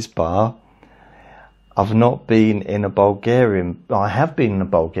Chinese bar. I've not been in a Bulgarian. I have been in a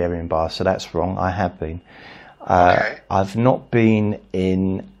Bulgarian bar, so that's wrong. I have been. Okay. I've not been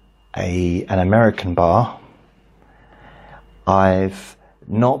in an American bar. I've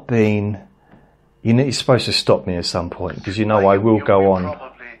not been. You're supposed to stop me at some point because I will go on.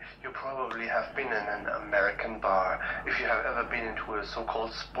 You probably have been in an American bar if you have ever been into a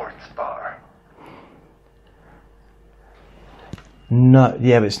so-called sports bar. No,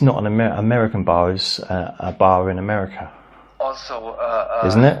 yeah, but it's not an American bar. It's a bar in America. Also,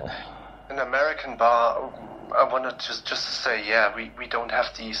 isn't it? An American bar. I wanted just to say, yeah, we don't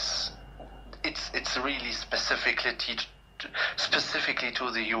have these. It's really specifically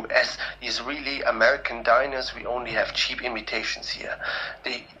to the US. These really American diners, we only have cheap imitations here.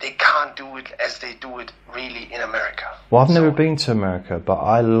 They can't do it as they do it really in America. Well, I've never been to America, but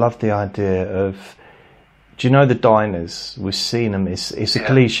I love the idea of. Do you know the diners? We've seen them. It's a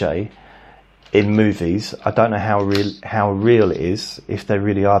cliche in movies. I don't know how real it is, if there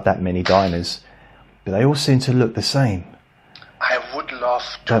really are that many diners, but they all seem to look the same. I would love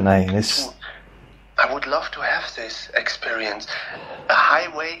to. Don't they? I would love to have this experience. A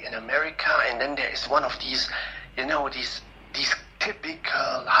highway in America, and then there is one of these, these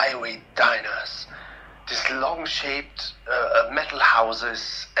typical highway diners. These long-shaped metal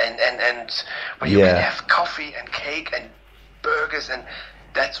houses, and where you can have coffee and cake and burgers, and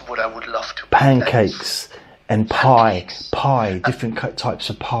that's what I would love to. Pancakes and pie, different types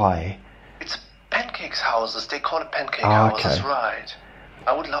of pie. It's pancakes houses. They call it pancake houses, okay. Right?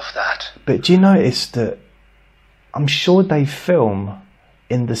 I would love that. But do you notice that? I'm sure they film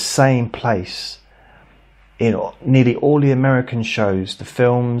in the same place in nearly all the American shows, the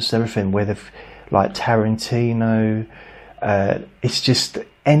films, everything, where they've. Like Tarantino, it's just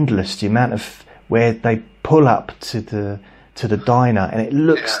endless the amount of where they pull up to the diner, and it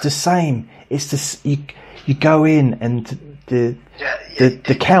looks the same. It's just you go in, and the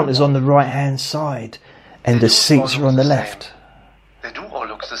counter's on the right hand side, and the seats are on the left. They do all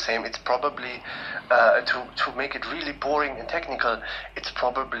look the same. It's probably to make it really boring and technical. It's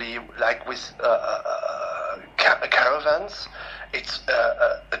probably like with caravans. It's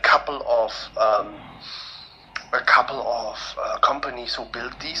a couple of companies who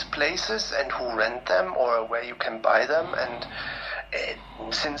build these places and who rent them, or where you can buy them. And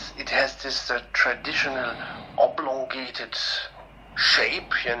since it has this traditional oblongated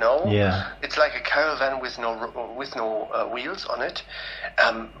shape, it's like a caravan with no wheels on it.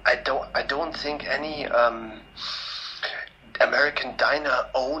 I don't think any American diner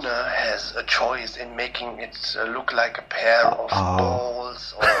owner has a choice in making it look like a pair of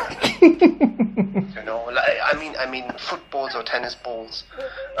balls, or I mean footballs or tennis balls.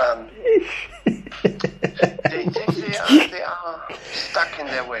 They are stuck in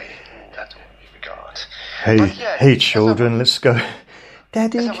their way in that regard. Hey children, let's go.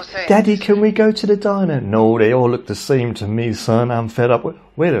 Daddy, can we go to the diner? No, they all look the same to me, son. I'm fed up with...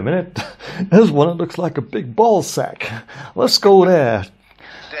 Wait a minute. There's one that looks like a big ball sack. Let's go there.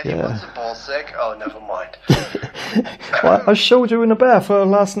 Daddy wants a ball sack? Oh, never mind. Well, I showed you in the bath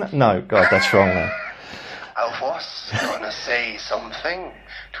last night. No, God, that's wrong now. I was going to say something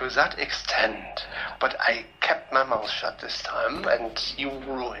to that extent, but I kept my mouth shut this time, and you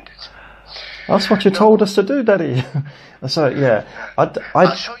ruined it. That's what you told us to do, Daddy. So yeah, I'll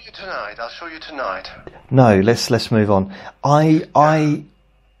show you tonight. No, let's move on.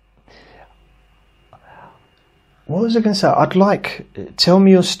 What was I going to say? Tell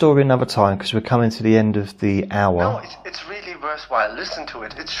me your story another time, because we're coming to the end of the hour. No, it's really worthwhile. Listen to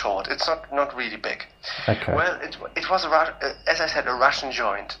it. It's short. It's not really big. Okay. Well, it was as I said, a Russian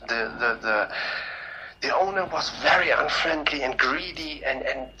joint. the owner was very unfriendly and greedy,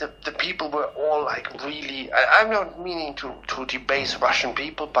 and the people were all like really, I'm not meaning to debase Russian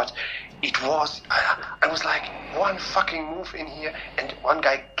people, but it was, I was like, one fucking move in here and one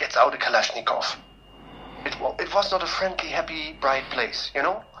guy gets out a Kalashnikov. It was not a friendly, happy, bright place, you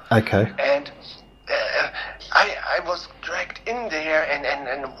know? Okay. And I was dragged in there,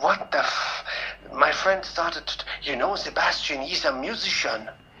 and what the my friend started to, Sebastian, he's a musician.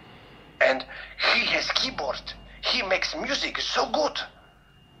 And he has keyboard. He makes music so good.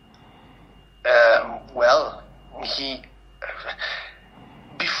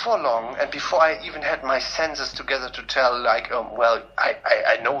 Before long, and before I even had my senses together to tell,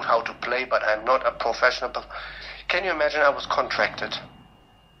 I know how to play, but I'm not a professional. Can you imagine? I was contracted,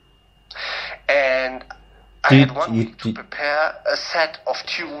 and I had 1 week to prepare a set of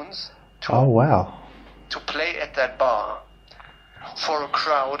tunes. To play at that bar for a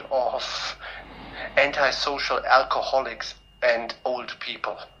crowd of antisocial alcoholics and old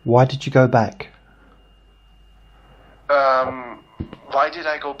people. Why did you go back? Why did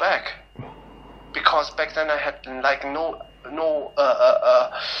I go back? Because back then I had like no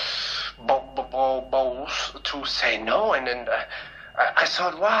balls to say no, and then I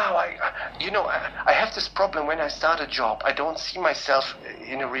thought, wow, I have this problem when I start a job. I don't see myself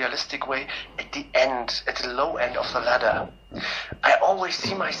in a realistic way at the end, at the low end of the ladder. I always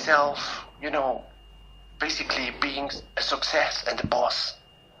see myself, basically being a success and a boss.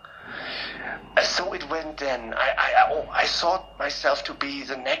 So it went then. I thought myself to be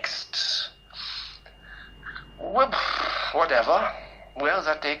the next, whatever. Well,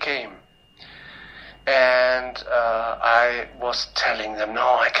 that day came. And I was telling them,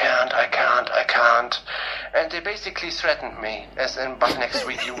 no, I can't. And they basically threatened me, as in, but next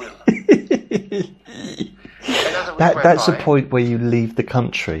week you will. That's the point where you leave the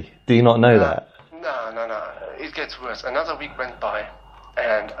country. Do you not know that? No. It gets worse. Another week went by,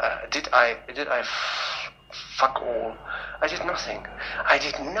 and did I fuck all? I did nothing. I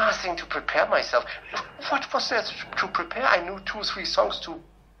did nothing to prepare myself. What was there to prepare? I knew 2-3 songs to...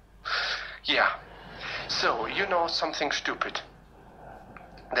 Yeah. So, Something Stupid.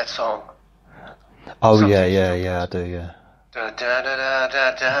 That song. Oh, something yeah, I do, yeah. Yeah.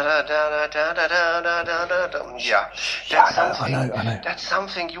 I know. That's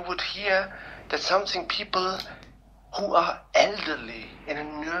something you would hear. That's something people who are elderly in a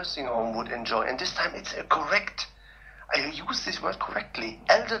nursing home would enjoy. And this time it's correct. I use this word correctly.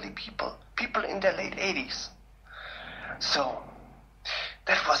 Elderly people in their late 80s. So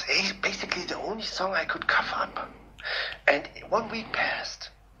that was basically the only song I could cover up. And 1 week passed,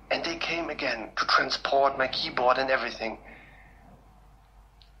 and they came again to transport my keyboard and everything.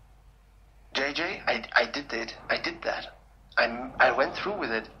 JJ, I did it. I did that. I went through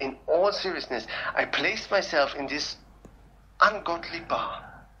with it in all seriousness. I placed myself in this ungodly bar.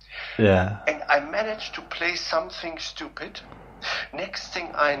 Yeah. And I managed to play Something Stupid. Next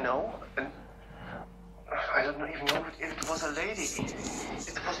thing I know, I don't even know if it was a lady.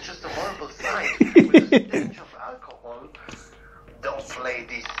 It was just a horrible sight with a stench of alcohol. Don't play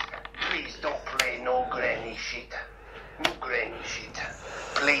this. Please don't play no granny shit. No granny shit.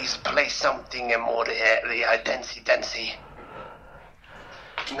 Please play something more real dancey.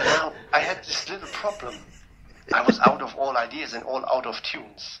 Now, I had this little problem. I was out of all ideas and all out of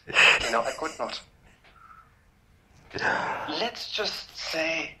tunes. I could not. Let's just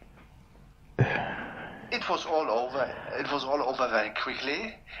say it was all over. It was all over very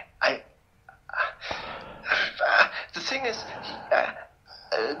quickly. The thing is,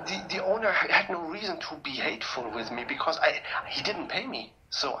 the owner had no reason to be hateful with me because he didn't pay me.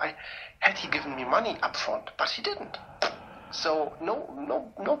 So had he given me money up front, but he didn't. So no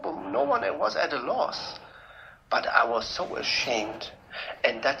one was at a loss. But I was so ashamed,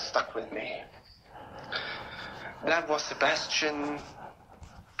 and that stuck with me. That was Sebastian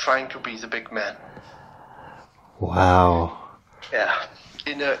trying to be the big man. Wow. Yeah,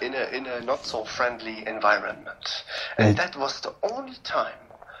 in a not so friendly environment, and that was the only time.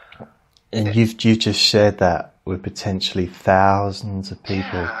 And you've just shared that with potentially thousands of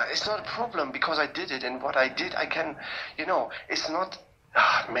people. Yeah, it's not a problem because I did it, and what I did, I can, it's not.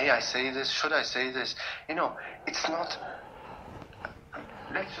 May I say this? Should I say this? It's not.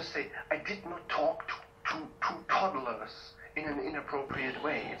 Let's just say I did not talk to toddlers in an inappropriate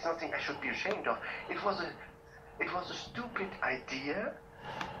way. It's nothing I should be ashamed of. It was a stupid idea.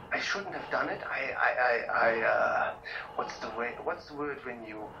 I shouldn't have done it. What's the word when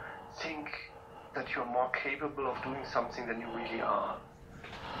you think that you're more capable of doing something than you really are?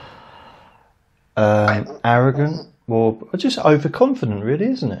 Arrogant, more just overconfident, really,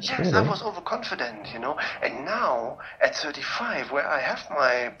 isn't it? Yes, really? I was overconfident, And now, at 35, where I have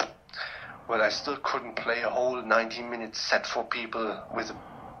my... Well, I still couldn't play a whole 90-minute set for people with a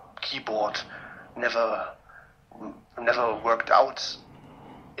keyboard. Never worked out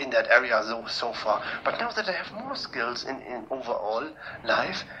in that area so far. But now that I have more skills in overall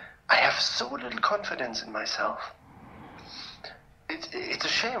life, I have so little confidence in myself. It's a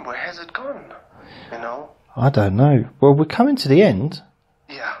shame. Where has it gone? I don't know. Well, we're coming to the end.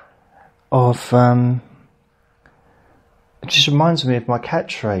 Yeah. Of it just reminds me of my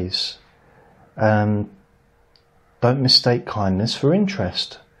catchphrase. Don't mistake kindness for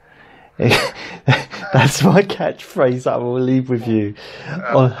interest. That's my catchphrase I will leave with you.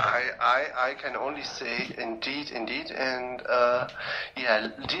 I can only say indeed, and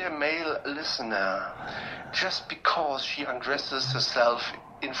dear male listener, just because she undresses herself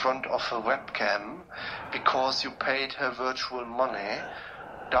in front of a webcam because you paid her virtual money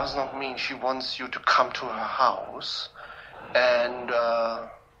does not mean she wants you to come to her house and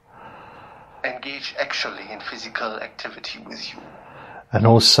engage actually in physical activity with you. And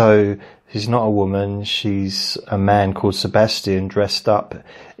also, she's not a woman, she's a man called Sebastian dressed up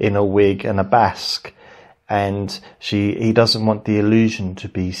in a wig and a basque, and he doesn't want the illusion to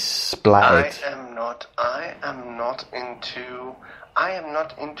be splattered. I am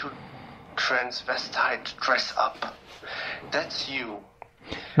not into transvestite dress up. That's you.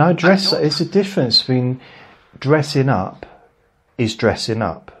 No, it's a difference between dressing up is dressing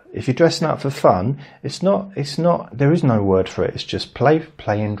up. If you're dressing up for fun, it's not, there is no word for it. It's just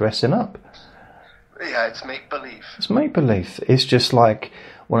playing dressing up. Yeah, it's make-believe. It's make-believe. It's just like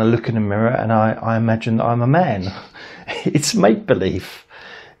when I look in the mirror and I imagine that I'm a man. It's make-believe,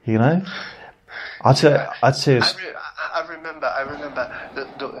 I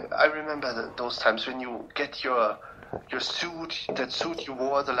remember those times when you get your suit, that suit you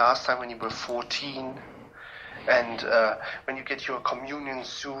wore the last time when you were 14. And when you get your communion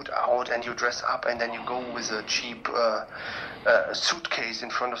suit out and you dress up and then you go with a cheap suitcase in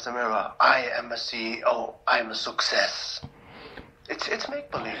front of the mirror, I am a CEO, I'm a success. It's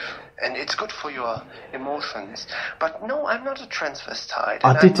make-believe, and it's good for your emotions. But no, I'm not a transvestite.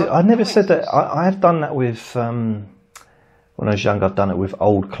 I never said that. I have done that with, when I was young, I've done it with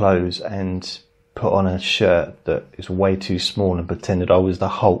old clothes and put on a shirt that is way too small and pretended I was the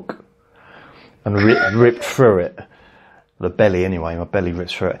Hulk. And ripped through it. The belly, anyway. My belly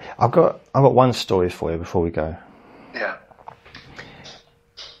rips through it. I've got one story for you before we go. Yeah.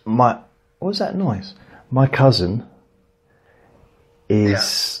 What was that noise? My cousin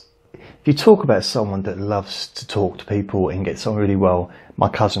is... Yeah. If you talk about someone that loves to talk to people and gets on really well, my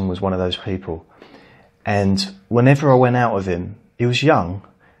cousin was one of those people. And whenever I went out with him, he was young.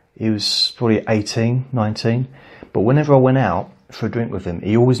 He was probably 18, 19. But whenever I went out for a drink with him,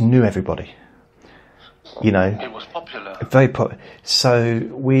 he always knew everybody. It was popular. Very popular. So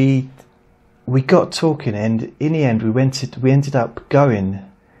we got talking, and in the end, we ended up going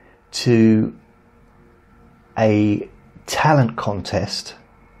to a talent contest.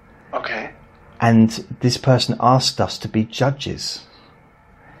 Okay. And this person asked us to be judges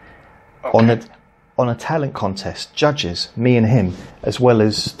on a talent contest. Judges, me and him, as well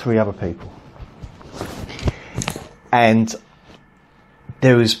as 3 other people. And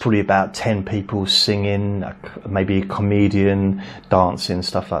there was probably about 10 people singing, maybe a comedian, dancing,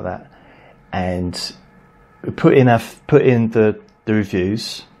 stuff like that. And we put in the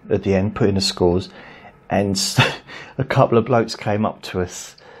reviews at the end, put in the scores, and a couple of blokes came up to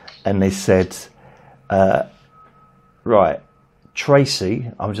us and they said, right, Tracy,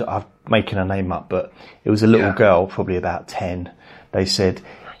 I'm making her name up, but it was a little girl, probably about 10. They said,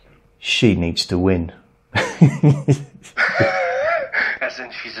 she needs to win. As in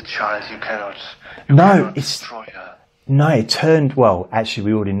she's a child, you cannot destroy her. No, it turned, well, actually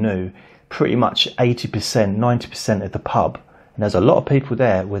we already knew, pretty much 80%, 90% of the pub, and there's a lot of people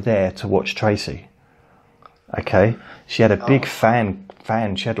there, were there to watch Tracy. Okay? She had a big fan,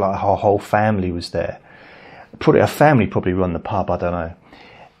 she had like her whole family was there. Her family probably run the pub, I don't know.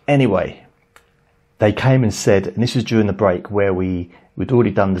 Anyway, they came and said, and this was during the break where we'd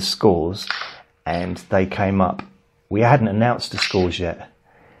already done the scores, and they came up. We hadn't announced the scores yet.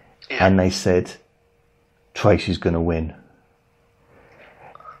 Yeah. And they said, Tracy's going to win.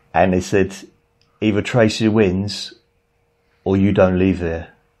 And they said, either Tracy wins or you don't leave here.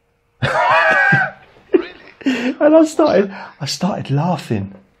 Really? And I started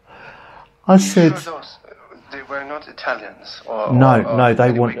laughing. I said... Sure they were not Italians, or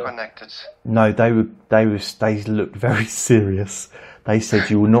they weren't connected. No, they looked very serious. They said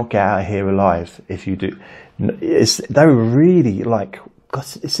you will not get out of here alive if you do. They were really like, God,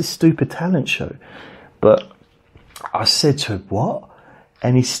 it's a stupid talent show. But I said to him, what?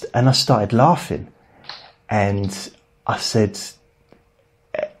 And I started laughing, and I said,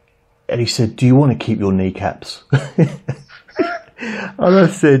 and he said, do you want to keep your kneecaps? And I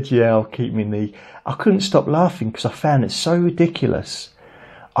said, yeah, I'll keep my knee. I couldn't stop laughing because I found it so ridiculous.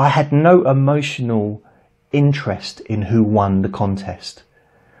 I had no emotional interest in who won the contest.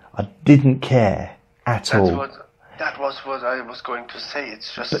 I didn't care at all. That was what I was going to say.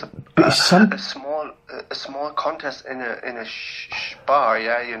 It's just a small contest in a bar,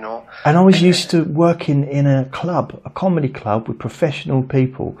 yeah, you know. And I was used to working in a club, a comedy club with professional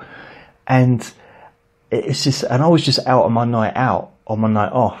people, and it's just, and I was just out on my night out, on my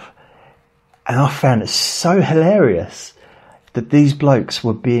night off, and I found it so hilarious that these blokes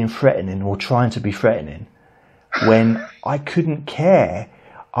were being threatening or trying to be threatening when I couldn't care.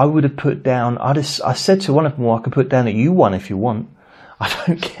 I would have put down, I said to one of them, well, I could put down that you won if you want. I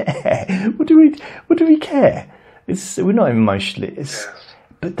don't care. What do we care? We're not emotionally.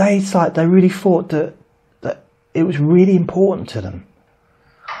 But they really thought that it was really important to them.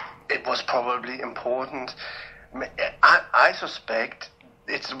 It was probably important. I suspect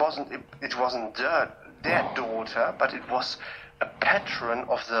it wasn't their daughter, but it was a patron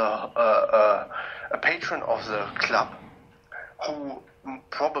of the club who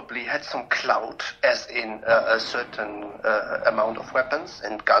probably had some clout, as in a certain amount of weapons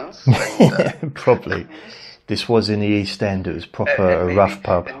and guns. And, probably. This was in the East End. It was proper a rough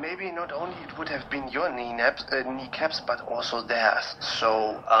pub. And maybe not only it would have been your kneecaps, but also theirs.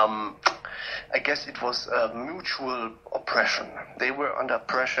 So I guess it was a mutual oppression. They were under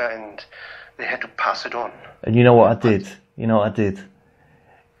pressure and they had to pass it on. And you know what I did?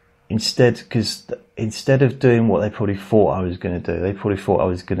 Instead of doing what they probably thought I was going to do, they probably thought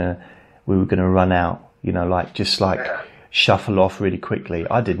we were going to run out, shuffle off really quickly.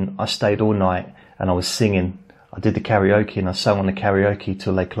 I didn't. I stayed all night and I was singing. I did the karaoke and I sang on the karaoke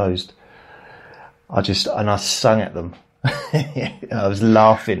till they closed. I sung at them. I was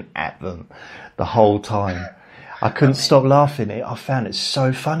laughing at them the whole time. I couldn't stop laughing. I found it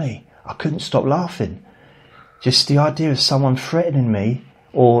so funny. I couldn't stop laughing. Just the idea of someone threatening me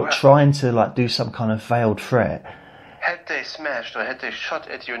or trying to do some kind of veiled threat. Had they smashed or had they shot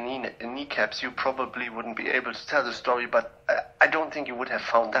at your kneecaps, you probably wouldn't be able to tell the story, but I don't think you would have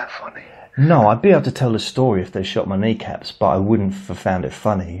found that funny. No, I'd be able to tell the story if they shot my kneecaps, but I wouldn't have found it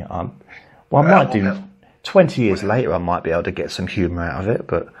funny. I might do. 20 years later, I might be able to get some humour out of it,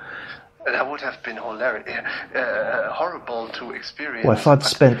 but... That would have been hilarious, horrible to experience. Well, if I'd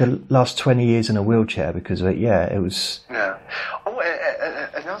spent the last 20 years in a wheelchair because of it, it was... Yeah. Oh,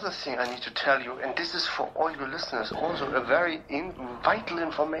 another thing I need to tell you, and this is for all your listeners, also a very vital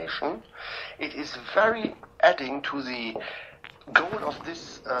information. It is very adding to the goal of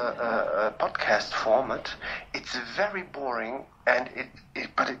this podcast format. It's very boring,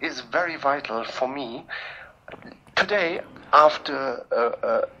 but it is very vital for me. Today, after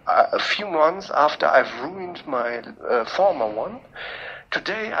a few months after I've ruined my former one,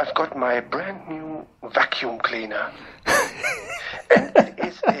 today I've got my brand new vacuum cleaner. And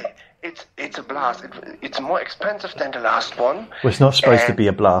it's a blast. It's more expensive than the last one. Well, it's not supposed to be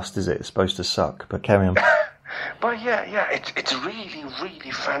a blast, is it? It's supposed to suck, but carry on. But yeah, it's really,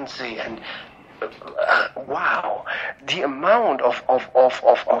 really fancy and wow, the amount of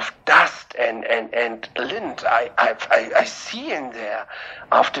dust and lint I see in there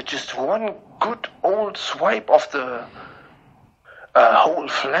after just one good old swipe of the whole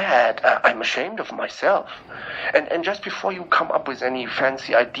flat. I'm ashamed of myself. And just before you come up with any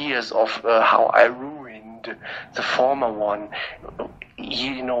fancy ideas of how I ruined the former one,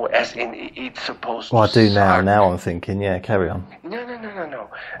 as in it's supposed to. Well, I do now. Now I'm thinking, carry on. No.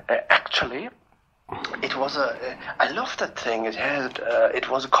 Actually, it was I love that thing. It had, it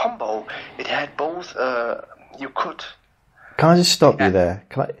was a combo. It had both, you could. Can I just stop you there?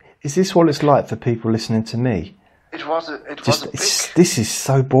 Is this what it's like for people listening to me? It was a big... This is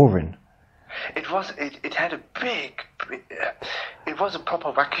so boring. It had a big, it was a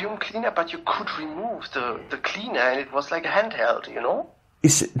proper vacuum cleaner, but you could remove the cleaner and it was like a handheld, No,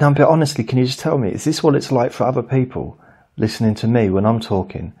 but honestly, can you just tell me, is this what it's like for other people listening to me when I'm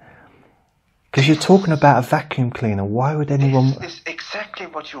talking? Because you're talking about a vacuum cleaner. Why would anyone... It's exactly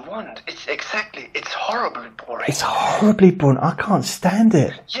what you want. It's horribly boring. It's horribly boring. I can't stand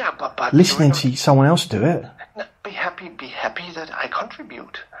it. Yeah, but listening to someone else do it. be happy that I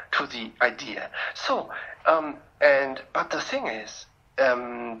contribute to the idea. So, but the thing is,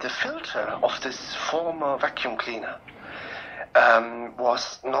 the filter of this former vacuum cleaner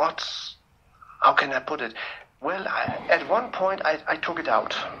was not, how can I put it? Well, at one point I took it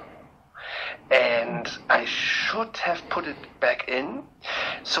out. And I should have put it back in.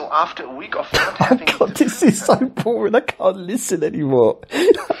 So after a week of not having... Oh God, this is so boring. I can't listen anymore.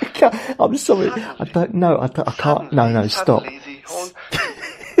 I'm sorry. Suddenly, I don't know. I can't. No, stop.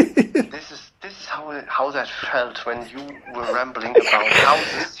 This is how that felt when you were rambling about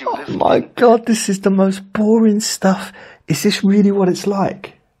houses you live in. Oh my God, this is the most boring stuff. Is this really what it's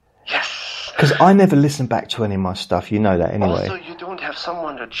like? Yes. Because I never listen back to any of my stuff. You know that anyway. Also, you don't have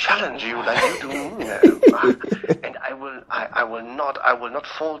someone to challenge you like you do. And I will not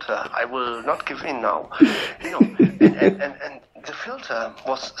falter. I will not give in now. And the filter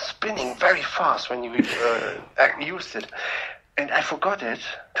was spinning very fast when you used it, and I forgot it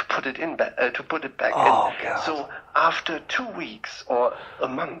to put it in to put it back in. God. So after 2 weeks or a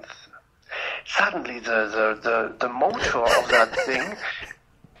month, suddenly the motor of that thing.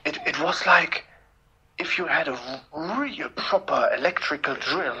 It was like if you had a real proper electrical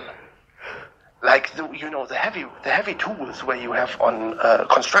drill, like the heavy tools where you have on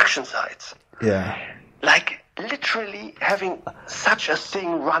construction sites. Yeah. Like literally having such a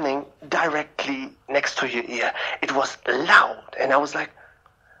thing running directly next to your ear. It was loud, and I was like,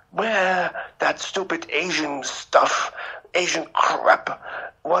 "Where that stupid Asian stuff, Asian crap?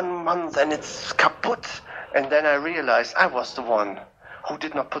 1 month and it's kaput." And then I realized I was the one who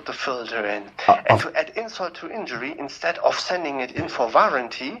did not put the filter in. And to add insult to injury, instead of sending it in for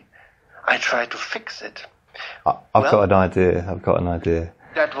warranty, I tried to fix it. I've got an idea.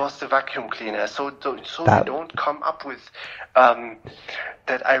 That was the vacuum cleaner. So you don't come up with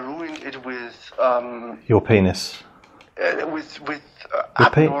that I ruined it with your penis. With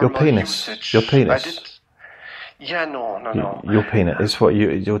your penis. Usage. Your penis. No. Your penis is what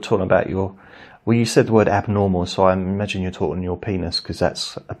you're talking about. Well, you said the word abnormal, so I imagine you're talking your penis, because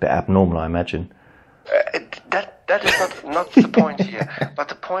that's a bit abnormal, I imagine. That is not the point here. But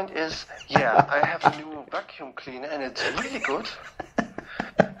the point is, I have a new vacuum cleaner, and it's really good.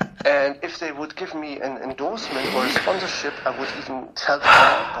 And if they would give me an endorsement or a sponsorship, I would even tell them,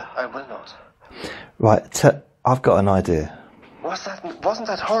 but I will not. Right, I've got an idea. Wasn't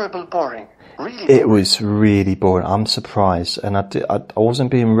that horrible boring? Really boring. It was really boring. I'm surprised, and I wasn't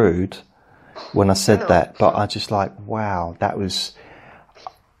being rude when I said that, but I just like, wow, that is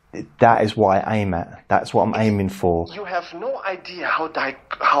what I aim at. That's what I'm aiming for. You have no idea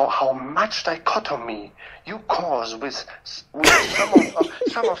how much dichotomy you cause with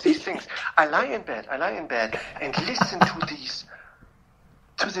some of these things. I lie in bed and listen to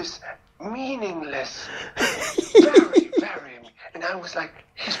this meaningless, very, and I was like,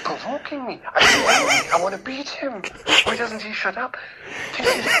 he's provoking me. I want to beat him. Why doesn't he shut up?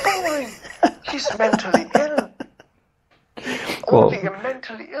 This is boring. He's mentally ill. Only a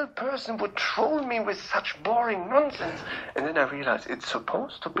mentally ill person would troll me with such boring nonsense. And then I realized it's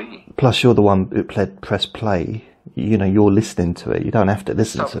supposed to be. Plus, you're the one who pressed play. You're listening to it. You don't have to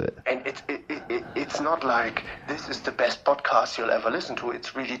listen to it. And it's not like this is the best podcast you'll ever listen to.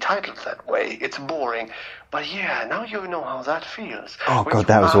 It's really titled that way. It's boring. But now you know how that feels. Oh, God,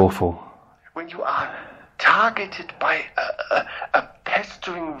 that was awful. When you are targeted by a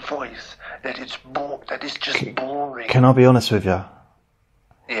pestering voice that is just boring. Can I be honest with you?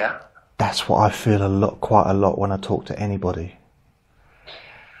 Yeah. That's what I feel quite a lot when I talk to anybody.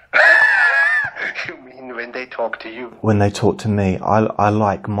 You mean when they talk to you? When they talk to me, I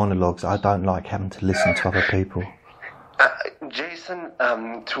like monologues. I don't like having to listen to other people. Jason,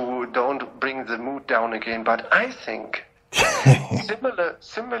 don't bring the mood down again, but I think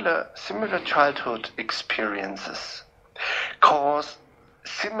similar childhood experiences cause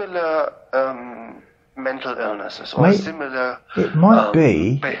similar mental illnesses or similar. It might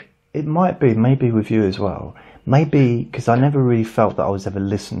be. It might be. Maybe with you as well. Maybe because I never really felt that I was ever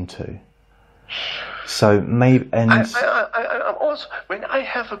listened to. So maybe. And I also, when I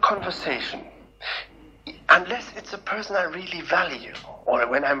have a conversation, unless it's a person I really value or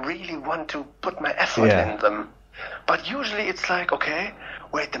when I really want to put my effort in them. But usually it's like, okay,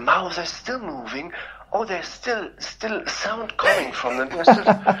 wait, the mouths are still moving. Oh, there's still sound coming from them. They're still,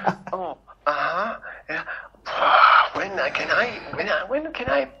 yeah. When can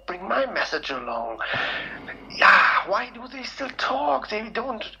I bring my message along? Yeah, why do they still talk? They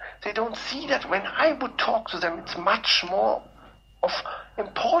don't see that when I would talk to them, it's much more of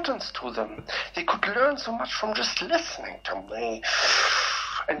importance to them. They could learn so much from just listening to me.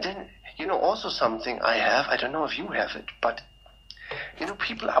 And then also something I have, I don't know if you have it, but,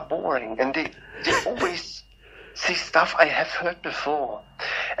 people are boring, and they always say stuff I have heard before.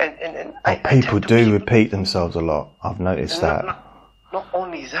 And people do repeat themselves a lot. I've noticed that. Not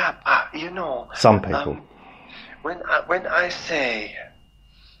only that, some people. When I say,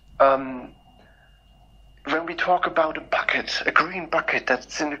 when we talk about a green bucket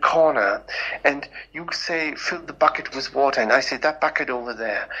that's in the corner, and you say, fill the bucket with water, and I say, that bucket over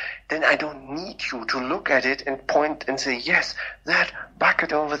there, then I don't need you to look at it and point and say, yes, that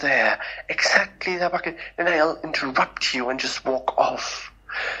bucket over there, exactly that bucket. Then I'll interrupt you and just walk off.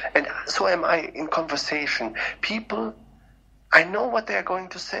 And so am I in conversation. People, I know what they're going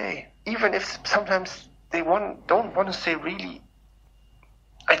to say, even if sometimes they don't want to say really.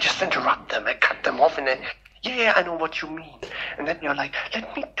 I just interrupt them. I cut them off, and then, I know what you mean. And then you're like,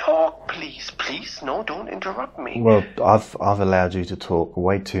 let me talk, please. Please, no, don't interrupt me. Well, I've allowed you to talk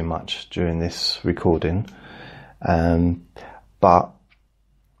way too much during this recording, but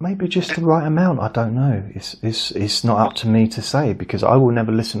maybe just the right amount. I don't know. It's not up to me to say, because I will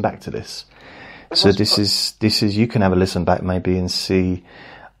never listen back to this. So this is you can have a listen back maybe and see.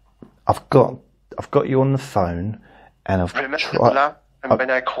 I've got you on the phone, and I've tried. And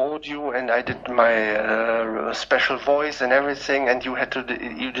when I called you and I did my special voice and everything, and you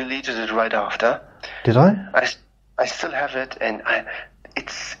deleted it right after. Did I? I still have it, and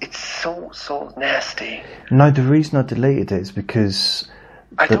it's so nasty. No, the reason I deleted it is because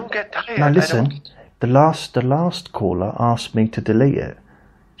I don't get tired. No, listen. The last caller asked me to delete it.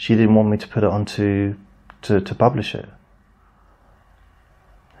 She didn't want me to put it on to publish it.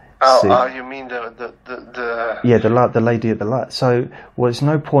 Oh, you mean the the lady at the light. So, there's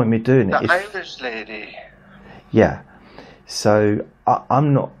no point me doing it. The Irish lady. Yeah. So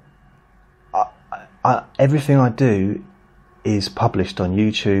I'm not. Everything I do is published on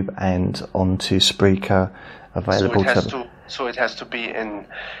YouTube and onto Spreaker, available. So it has to be in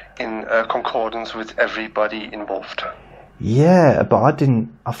concordance with everybody involved. Yeah, but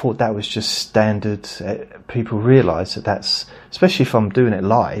I thought that was just standard. People realise that's, especially if I'm doing it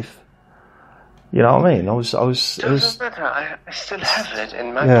live. You know what I mean? Doesn't matter. I still have it,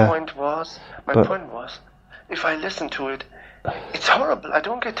 and my point was, if I listen to it, it's horrible. I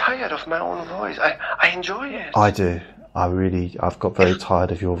don't get tired of my own voice. I enjoy it. I do. I've got very tired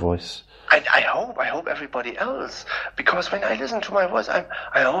of your voice. I hope everybody else, because when I listen to my voice, I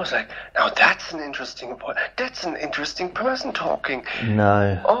always like, now that's an interesting voice. That's an interesting person talking.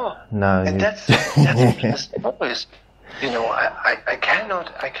 No. Oh. No. And that's an interesting voice. I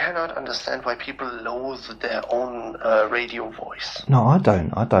cannot understand why people loathe their own radio voice. No, I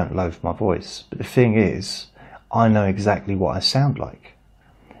don't loathe my voice. But the thing is, I know exactly what I sound like.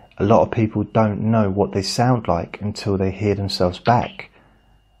 A lot of people don't know what they sound like until they hear themselves back.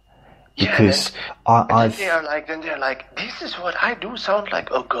 Because they're like, this is what I do sound like.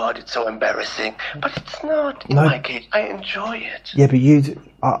 Oh God, it's so embarrassing. But it's not. In my case, I enjoy it. Yeah, but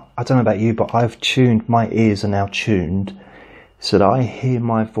I don't know about you, but my ears are now tuned so that I hear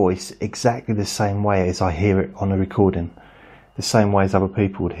my voice exactly the same way as I hear it on a recording, the same way as other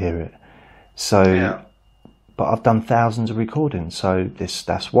people would hear it. So, but I've done thousands of recordings, so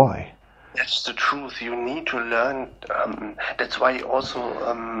that's why. That's the truth. You need to learn. That's why also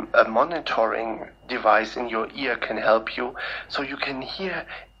a monitoring device in your ear can help you, so you can hear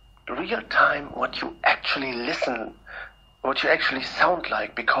real time what you actually sound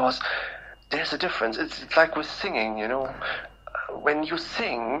like. Because there's a difference. It's like with singing. When you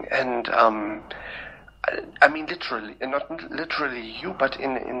sing, and I mean literally, and not literally you, but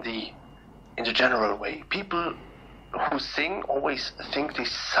in the general way, people who sing always think they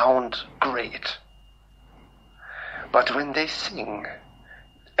sound great, but when they sing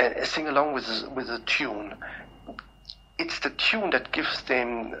along with a tune, it's the tune that gives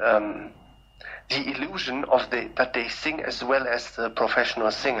them the illusion that they sing as well as the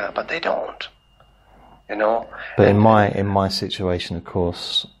professional singer, but they don't. But in my situation, of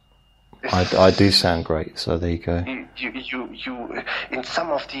course, I do sound great, so there you go. You in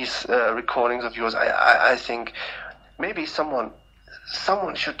some of these recordings of yours, I think maybe someone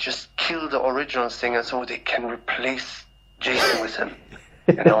should just kill the original singer so they can replace Jason with him.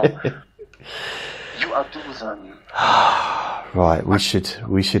 You outdo them. Right,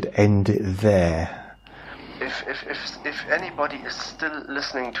 we should end it there. If anybody is still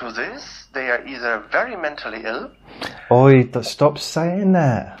listening to this, they are either very mentally ill. Oi, stop saying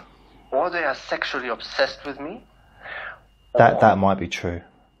that. Or they are sexually obsessed with me. That might be true.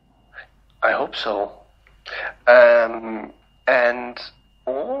 I hope so.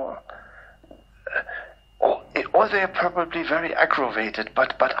 or they're probably very aggravated,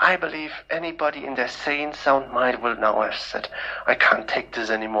 but I believe anybody in their sane, sound mind will now have said, I can't take this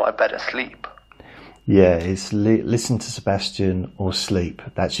anymore, I better sleep. Yeah, it's listen to Sebastian or sleep.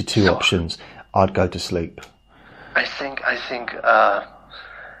 That's your two options. I'd go to sleep. I think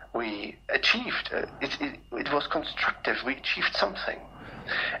we achieved, it was constructive, we achieved something.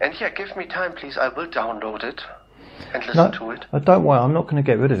 And yeah, give me time, please, I will download it and listen to it. Don't worry, I'm not going to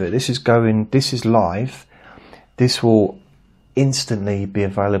get rid of it. This is live. This will instantly be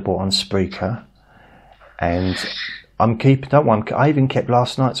available on Spreaker, and I'm keeping that one. I even kept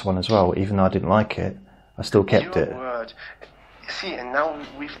last night's one as well, even though I didn't like it. I still kept it. Word. See, and now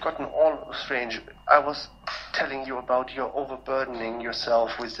we've gotten all strange. I was telling you about your overburdening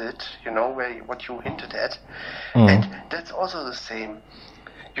yourself with it, what you hinted at, and that's also the same.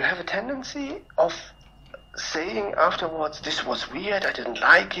 You have a tendency of saying afterwards, this was weird, I didn't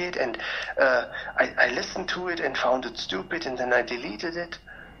like it, and I listened to it and found it stupid, and then I deleted it.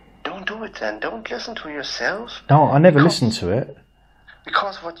 Don't do it then. Don't listen to yourself. No, I never listened to it.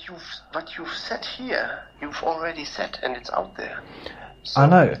 Because what you've said here, you've already said, and it's out there. So, I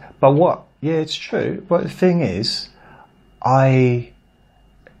know, but it's true. But the thing is, I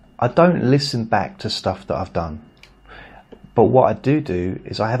don't listen back to stuff that I've done. But what I do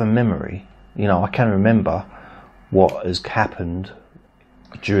is I have a memory. I can remember what has happened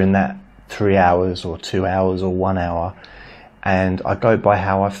during that 3 hours or 2 hours or 1 hour, and I go by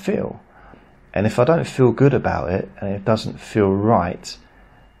how I feel. And if I don't feel good about it and it doesn't feel right,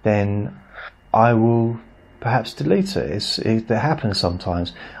 then I will perhaps delete it. It happens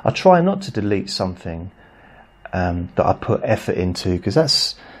sometimes. I try not to delete something that I put effort into, because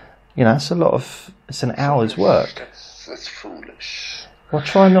that's it's an hour's work. That's foolish. Well, I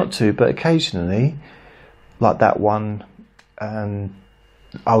try not to, but occasionally, like that one,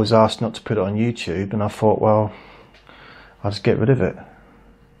 I was asked not to put it on YouTube, and I thought, well, I'll just get rid of it.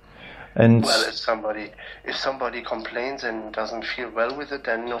 And well, if somebody complains and doesn't feel well with it,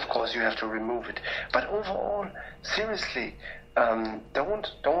 then of course you have to remove it. But overall, seriously,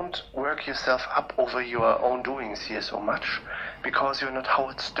 don't work yourself up over your own doings here so much, because you're not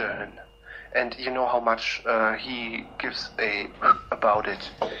Howard Stern. And you know how much he gives about it.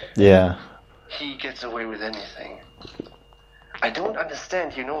 Yeah. He gets away with anything. I don't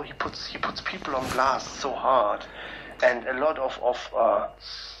understand. He puts people on blast so hard, and a lot of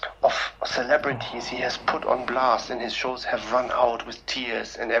celebrities he has put on blast, and his shows have run out with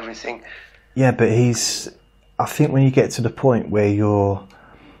tears and everything. Yeah, but I think when you get to the point where you're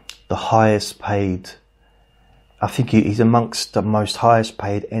the highest paid. I think he's amongst the most highest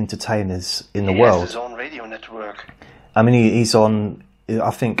paid entertainers in the world. He has his own radio network. I mean, he's on.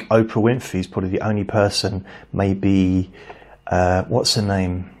 I think Oprah Winfrey's probably the only person. Maybe what's her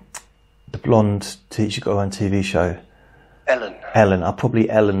name? The blonde teacher got her own TV show. Ellen. Ellen.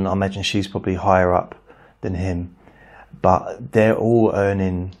 I imagine she's probably higher up than him, but they're all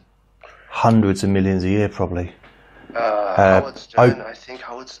earning hundreds of millions a year, probably. Howard Stern. I think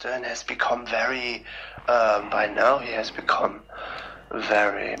Howard Stern has become very. By now, he has become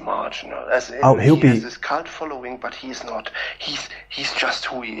very marginal. He has this cult following, but he's not. He's just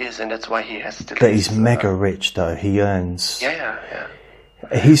who he is, and that's why he has to. But he's mega rich, though. He earns. Yeah.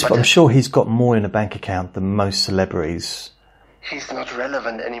 I'm sure he's got more in a bank account than most celebrities. He's not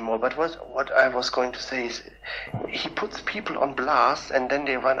relevant anymore. But what I was going to say is, he puts people on blast, and then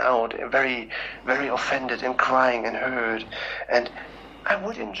they run out very, very offended and crying and hurt, and. I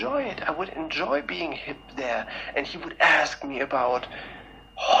would enjoy it. I would enjoy being hip there. And he would ask me about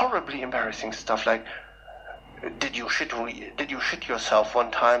horribly embarrassing stuff like, did you shit yourself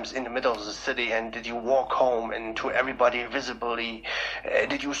one time in the middle of the city, and did you walk home and to everybody visibly,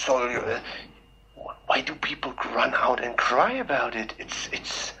 did you saw why do people run out and cry about it?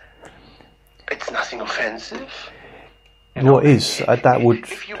 It's nothing offensive. What is that would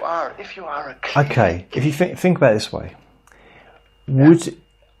if you are a okay, if you think about it this way.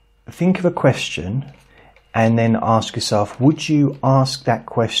 Think of a question and then ask yourself, would you ask that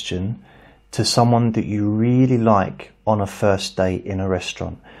question to someone that you really like on a first date in a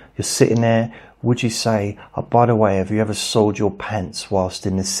restaurant? You're sitting there, would you say, oh, by the way, have you ever soiled your pants whilst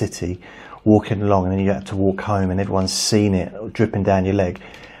in the city walking along, and then you have to walk home and everyone's seen it dripping down your leg?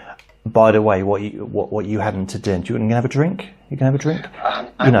 By the way, what you hadn't to do? You can have a drink? You can have a drink?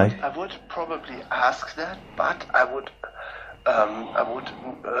 I would probably ask that, but I would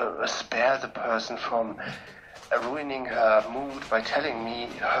spare the person from ruining her mood by telling me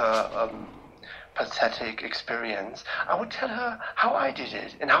her pathetic experience. I would tell her how I did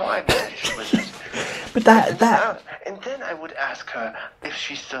it and how I managed with it. But and then I would ask her if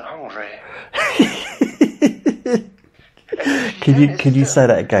she's still hungry. Can you say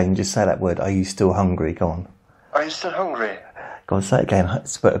that again? Just say that word. Are you still hungry? Go on. Are you still hungry? Go on, say it again,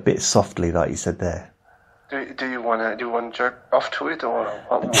 but a bit softly, like you said there. Do you wanna jerk off to it or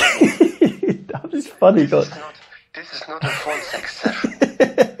what? It's funny. This is not a phone sex session.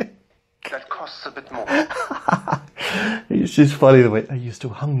 That costs a bit more. It's just funny the way. Are you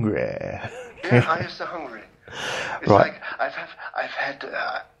still hungry? Yeah, are you still hungry? It's right. like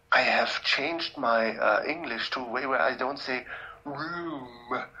I have changed my English to a way where I don't say room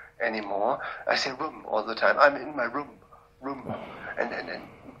anymore. I say room all the time. I'm in my room, and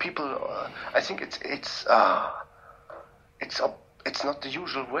people. I think it's not the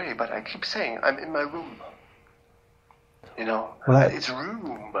usual way, but I keep saying I'm in my room. You know, it's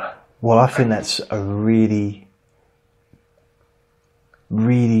room. Well, I think that's a really,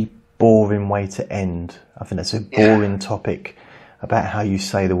 really boring way to end. I think that's a boring topic about how you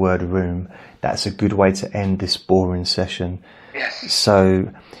say the word room. That's a good way to end this boring session. Yes.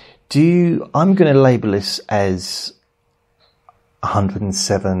 So, I'm going to label this as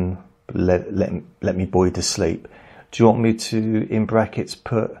 107, let me bore you to sleep. Do you want me to, in brackets,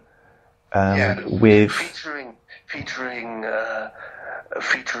 put with... Featuring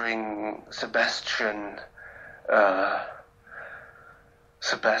Sebastian,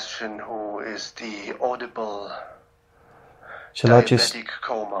 who is the audible diabetic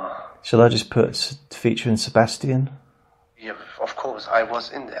coma. Shall I just put featuring Sebastian? Yeah, of course, I was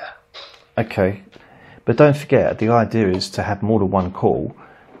in there. Okay, but don't forget, the idea is to have more than one call,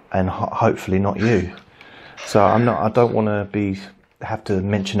 and hopefully not you. So I don't want to have to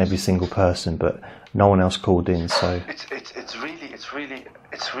mention every single person, but no one else called in. So it's really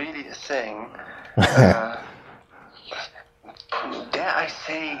a thing. Dare I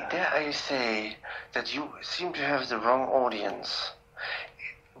say that you seem to have the wrong audience.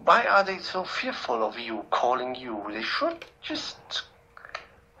 Why are they so fearful of you calling you? They should just...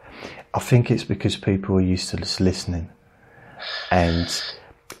 I think it's because people are used to just listening. And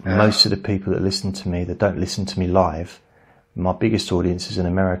most of the people that listen to me, that don't listen to me live, my biggest audience is in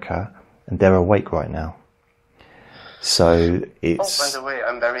America, and they're awake right now. So it's... Oh, by the way,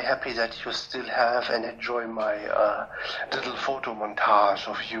 I'm very happy that you still have and enjoy my little photo montage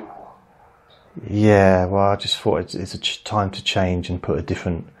of you. Yeah, well, I just thought it's a time to change and put a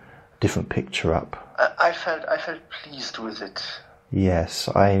different picture up. I felt pleased with it. Yes,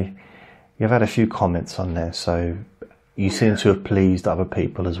 you've had a few comments on there, so you seem to have pleased other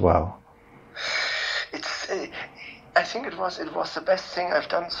people as well. I think it was the best thing I've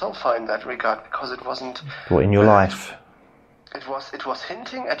done so far in that regard, because it wasn't... What, in your life? It was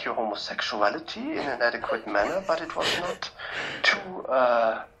hinting at your homosexuality in an adequate manner, but it was not too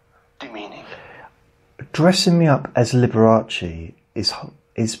demeaning. Dressing me up as Liberace is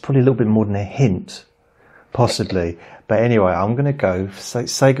probably a little bit more than a hint, possibly. But anyway, I'm going to go.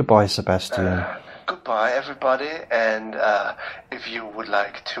 Say goodbye, Sebastian. Goodbye, everybody, and if you would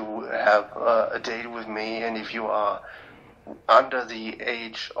like to have a date with me, and if you are under the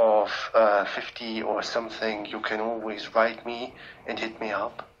age of 50 or something, you can always write me and hit me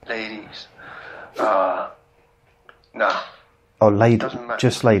up, ladies. Oh,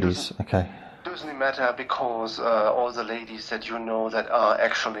 just ladies, okay. Doesn't matter, because all the ladies that you know that are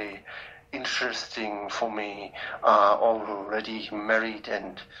actually interesting for me are already married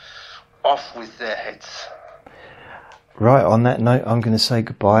and off with their heads. Right, on that note, I'm going to say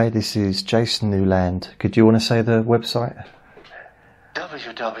goodbye. This is Jason Newland. Could you want to say the website?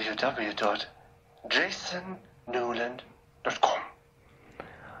 www.jasonnewland.com.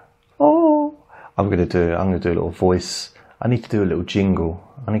 Oh, I'm going to do a little voice. I need to do a little jingle.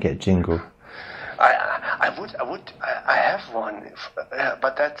 I'm going to get a jingle. I have one,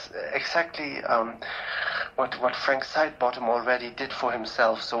 but that's exactly what Frank Sidebottom already did for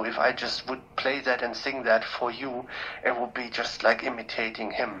himself. So if I just would play that and sing that for you, it would be just like imitating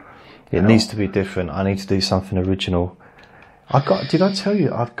him. It needs to be different. I need to do something original. Did I tell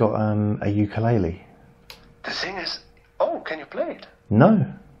you I've got a ukulele? The thing is, can you play it? No.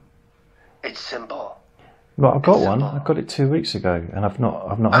 It's simple. Well, I've got one. I got it 2 weeks ago, and I've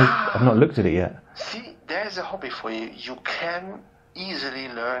not looked at it yet. See, there's a hobby for you. You can easily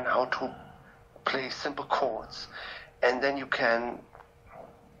learn how to play simple chords, and then you can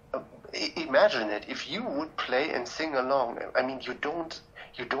imagine it. If you would play and sing along, I mean, you don't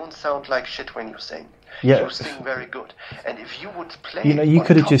sound like shit when you sing. Yeah. You sing very good, and if you would play, you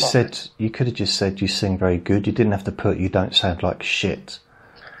could have just said you sing very good. You didn't have to put you don't sound like shit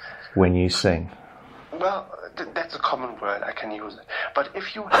when you sing. Well, that's a common word. I can use it. But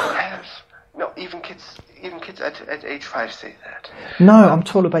if you have No, even kids at age 5 say that. No, I'm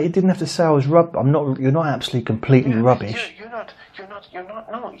talking about you didn't have to say I was you're not absolutely completely rubbish.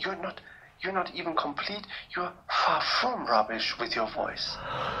 You're not even complete. You're far from rubbish with your voice.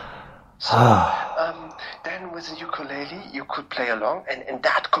 So, then with the ukulele, you could play along, and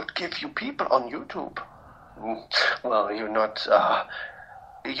that could give you people on YouTube. Well, you're not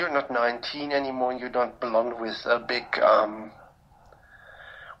 19 anymore. You don't belong with a big,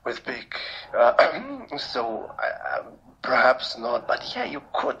 so perhaps not. But yeah, you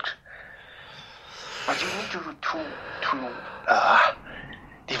could. But you need to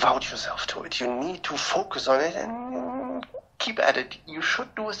devote yourself to it. You need to focus on it and keep at it. You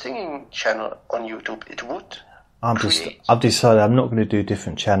should do a singing channel on YouTube. It would. I've decided I'm not going to do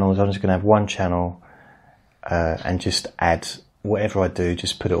different channels. I'm just going to have one channel and just add whatever I do.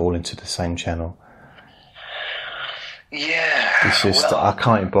 Just put it all into the same channel. Yeah. It's just I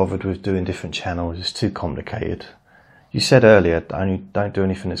can't be bothered with doing different channels. It's too complicated. You said earlier, don't do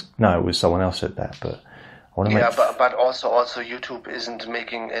anything that's... No, it was someone else said that, but I want to make... Yeah, but also YouTube isn't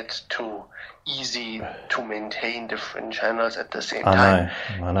making it too easy to maintain different channels at the same time.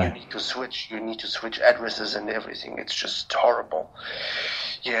 I know. You need to switch addresses and everything. It's just horrible.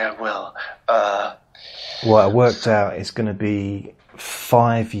 Yeah, well... What I worked out is going to be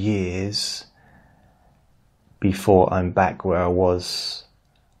 5 years before I'm back where I was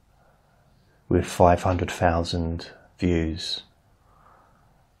with 500,000 views.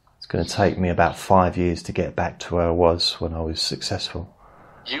 It's going to take me about 5 years to get back to where I was when I was successful.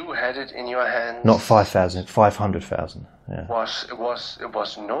 You had it in your hands. Not 5,000, 500,000. Yeah. It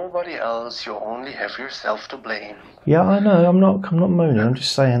was nobody else. You only have yourself to blame. Yeah, I know. I'm not moaning. I'm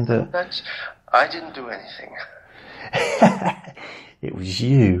just saying that I didn't do anything. It was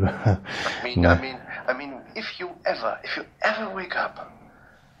you. I mean, if you ever wake up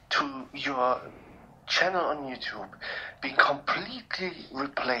to your channel on YouTube being completely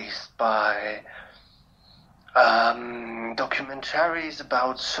replaced by documentaries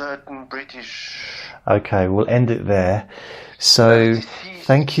about certain British... Okay, we'll end it there. So,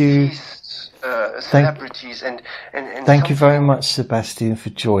 thank you. Celebrities and thank you very much, Sebastian, for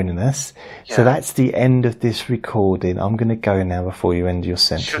joining us. Yeah. So that's the end of this recording. I'm going to go now before you end your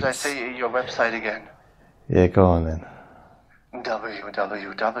sentence. Should I say your website again? Yeah, go on then.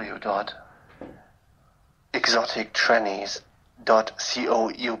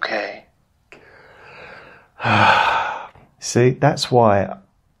 www.exotictrannies.co.uk. See, that's why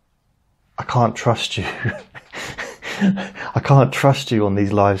I can't trust you. I can't trust you on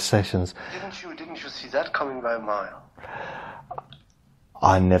these live sessions. Didn't you see that coming by a mile?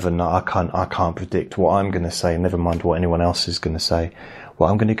 I never know. I can't predict what I'm going to say. Never mind what anyone else is going to say.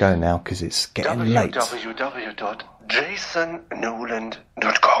 Well, I'm going to go now because it's getting late.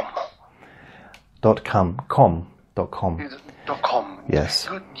 www.jasonnewland.com. .com. Yes.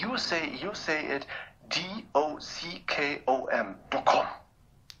 You say it DOCKOM.com.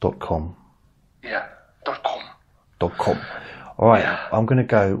 .com. Yeah. .com. .com. All right. Yeah. I'm going to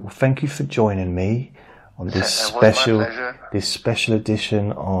go. Well, thank you for joining me on this special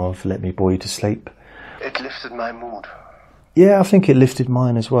edition of Let Me Bore You to Sleep. It lifted my mood. Yeah, I think it lifted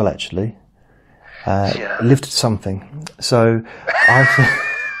mine as well, actually. It lifted something. So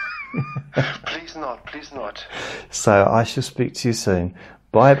Please not. So I shall speak to you soon.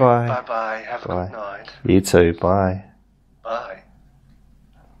 Bye-bye. Bye-bye. Have a good night. You too. Bye. Bye.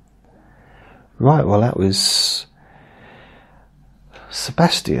 Right, well, that was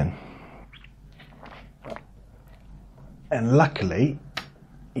Sebastian. And luckily,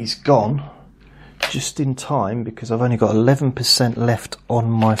 he's gone just in time because I've only got 11% left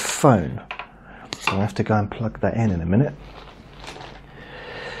on my phone. So I'll have to go and plug that in a minute.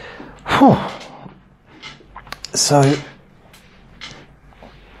 Whew. So,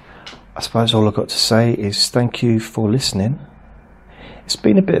 I suppose all I've got to say is thank you for listening. It's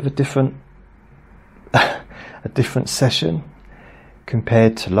been a bit of a different session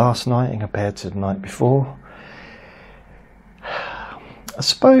compared to last night and compared to the night before. I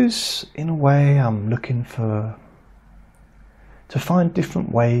suppose in a way I'm looking to find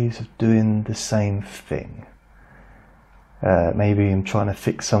different ways of doing the same thing. Maybe I'm trying to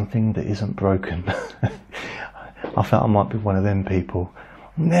fix something that isn't broken. I felt I might be one of them people,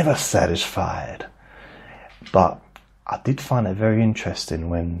 never satisfied. But I did find it very interesting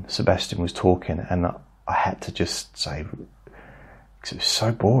when Sebastian was talking, and I had to just say, because it was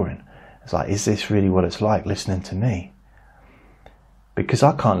so boring. It's like, is this really what it's like listening to me? Because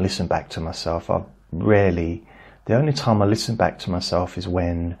I can't listen back to myself. The only time I listen back to myself is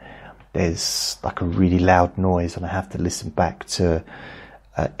when there's like a really loud noise and I have to listen back to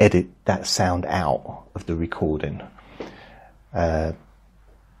edit that sound out of the recording. But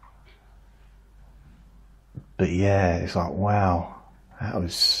yeah, it's like, wow, that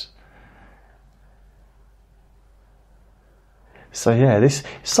was... So yeah, this is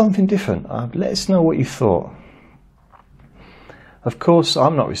something different. Let us know what you thought. Of course,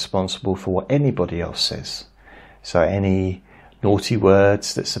 I'm not responsible for what anybody else says. So any naughty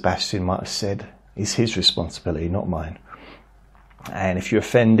words that Sebastian might have said is his responsibility, not mine. And if you're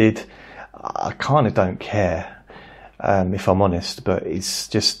offended, I kind of don't care, if I'm honest, but it's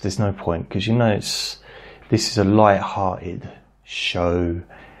just, there's no point, because this is a light-hearted show,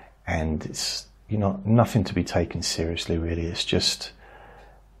 and it's, nothing to be taken seriously, really. It's just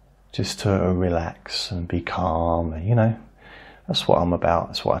to relax and be calm, and, that's what I'm about.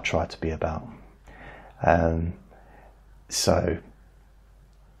 That's what I try to be about. So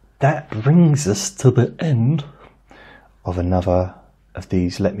that brings us to the end of another of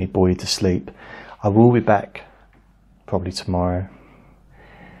these Let Me Bore You to Sleep. I will be back probably tomorrow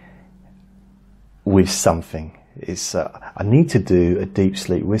with something. I need to do a deep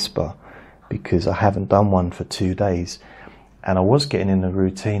sleep whisper, because I haven't done one for 2 days, and I was getting in the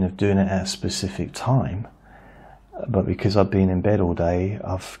routine of doing it at a specific time, but because I've been in bed all day,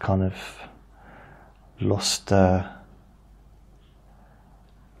 I've kind of lost the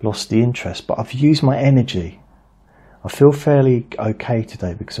interest. But I've used my energy. I feel fairly okay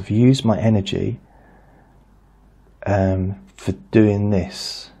today because I've used my energy for doing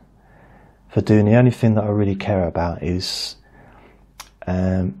this, for doing the only thing that I really care about, is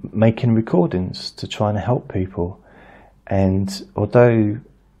making recordings to try and help people. And although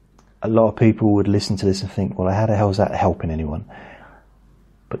a lot of people would listen to this and think, well, how the hell is that helping anyone?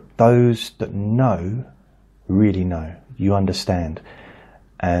 But those that know, really know, you understand.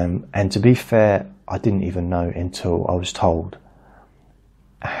 And to be fair, I didn't even know until I was told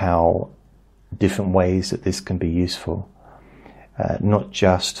how different ways that this can be useful. Not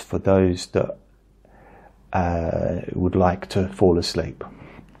just for those that would like to fall asleep,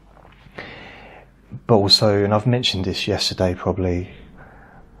 but also, and I've mentioned this yesterday probably,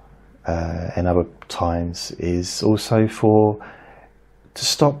 and other times, is also to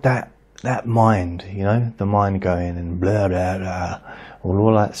stop that mind, the mind going and blah blah blah,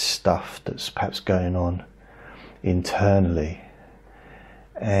 all that stuff that's perhaps going on internally,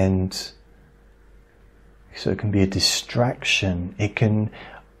 and so it can be a distraction. It can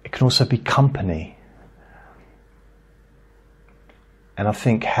also be company. And I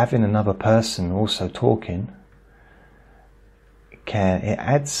think having another person also talking, it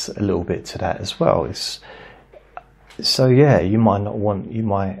adds a little bit to that as well. You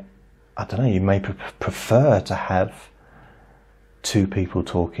may prefer to have two people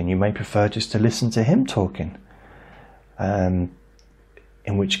talking. You may prefer just to listen to him talking. In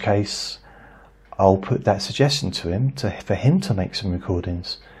which case, I'll put that suggestion to him for him to make some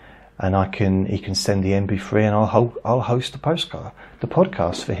recordings, and he can send the MP3, and I'll host the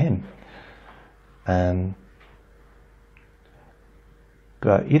podcast for him.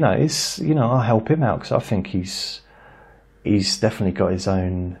 But I'll help him out, because I think he's definitely got his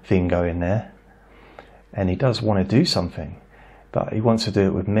own thing going there, and he does want to do something, but he wants to do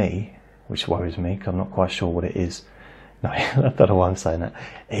it with me, which worries me, because I'm not quite sure what it is. No, I don't know why I'm saying that.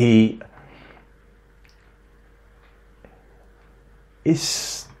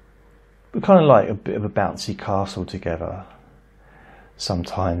 We're kind of like a bit of a bouncy castle together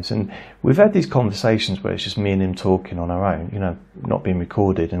sometimes, and we've had these conversations where it's just me and him talking on our own, not being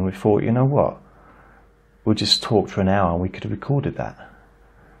recorded, and we thought, you know what, we'll just talk for an hour, and we could have recorded that.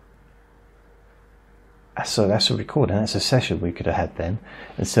 So that's a recording, that's a session we could have had then,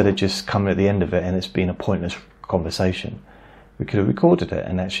 instead of just coming at the end of it and it's been a pointless conversation. We could have recorded it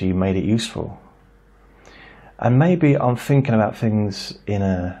and actually made it useful. And maybe I'm thinking about things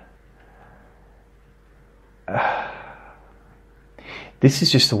in this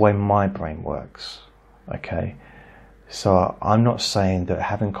is just the way my brain works, okay? So I'm not saying that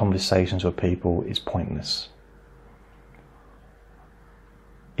having conversations with people is pointless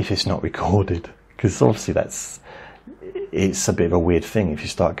if it's not recorded, because obviously it's a bit of a weird thing if you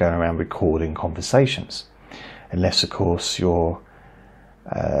start going around recording conversations, unless of course you're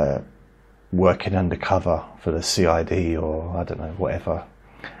working undercover for the CID or I don't know, whatever.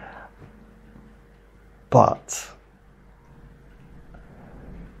 But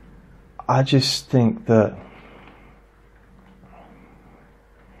I just think that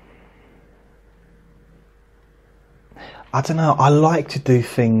I don't know, I like to do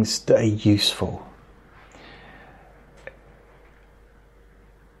things that are useful.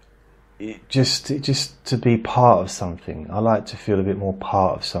 just to be part of something. I like to feel a bit more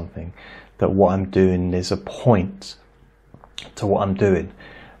part of something, that what I'm doing, there's a point to what I'm doing.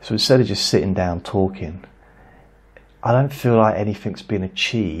 So instead of just sitting down talking, I don't feel like anything's been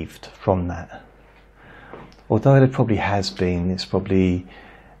achieved from that. Although there probably has been, it's probably,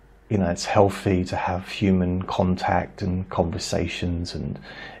 it's healthy to have human contact and conversations and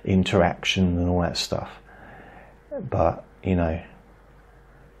interaction and all that stuff. But,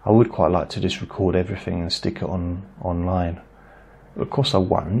 I would quite like to just record everything and stick it online. Of course I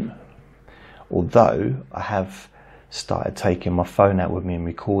won't. Although I have started taking my phone out with me and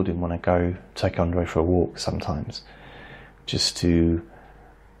recording when I go take Andre for a walk sometimes, just to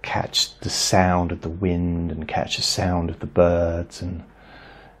catch the sound of the wind and catch the sound of the birds, and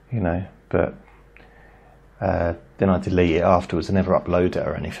but then I delete it afterwards. I never upload it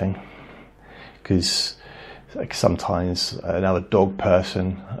or anything, because like sometimes another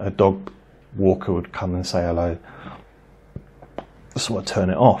dog walker would come and say hello, so I turn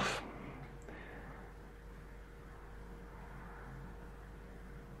it off.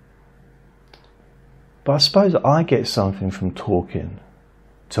 But I suppose I get something from talking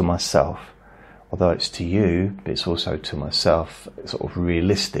to myself, although it's to you, but it's also to myself, sort of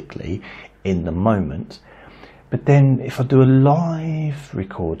realistically, in the moment. But then if I do a live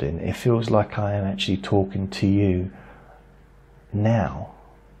recording, it feels like I am actually talking to you now,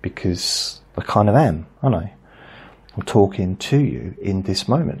 because I kind of am, aren't I? I'm talking to you in this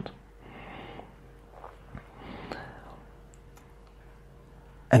moment.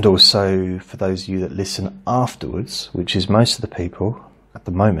 And also, for those of you that listen afterwards, which is most of the people at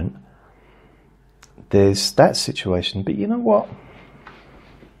the moment, there's that situation. But you know what?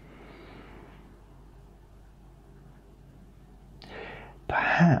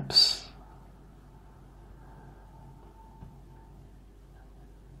 Perhaps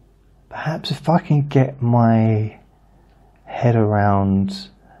if I can get my head around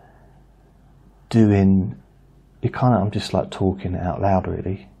doing, I'm just like talking out loud,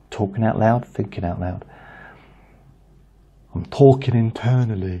 really. Talking out loud, thinking out loud. I'm talking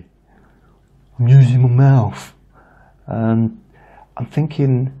internally. I'm using my mouth. I'm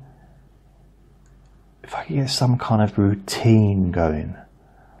thinking, if I can get some kind of routine going,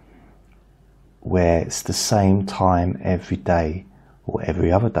 where it's the same time every day, or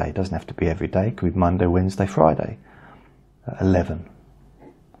every other day. It doesn't have to be every day. It could be Monday, Wednesday, Friday at 11.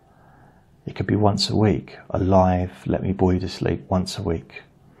 It could be once a week, a live Let Me Bore You to Sleep once a week.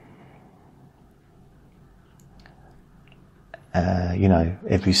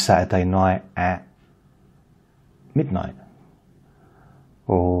 Every Saturday night at midnight,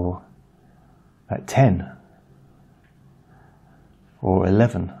 or at 10, or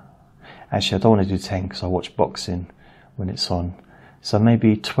 11. Actually, I don't want to do 10 because I watch boxing when it's on. So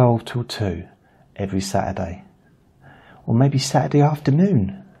maybe 12 till 2 every Saturday. Or maybe Saturday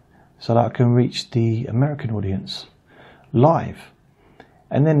afternoon, so that I can reach the American audience live.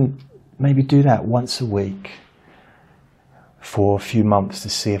 And then maybe do that once a week for a few months to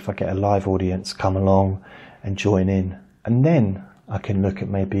see if I get a live audience come along and join in. And then I can look at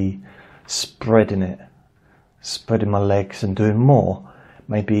maybe spreading my legs and doing more.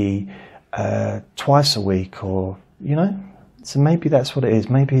 Maybe twice a week, or, so maybe that's what it is.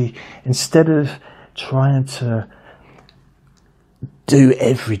 Maybe instead of trying to do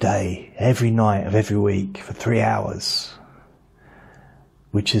every day, every night of every week for 3 hours,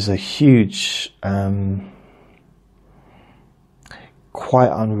 which is a huge,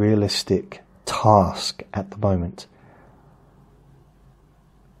 quite unrealistic task at the moment,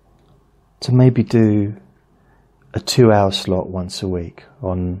 to maybe do a 2-hour slot once a week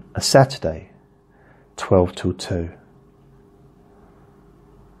on a Saturday, 12 till 2.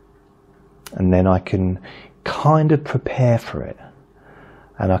 And then I can kind of prepare for it.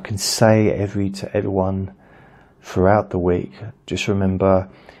 And I can say to everyone throughout the week, just remember,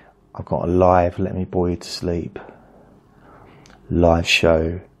 I've got a live Let Me Bore You to Sleep live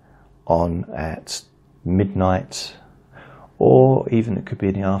show on at midnight, or even it could be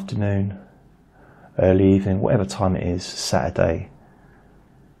in the afternoon, early evening, whatever time it is, Saturday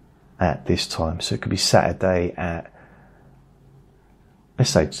at this time. So it could be Saturday at,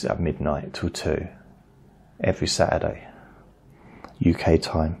 let's say at midnight till 2, every Saturday, UK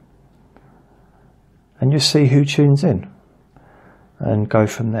time. And you see who tunes in and go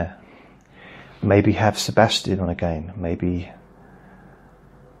from there. Maybe have Sebastian on again, maybe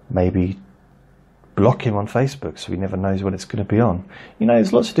block him on Facebook so he never knows when it's going to be on.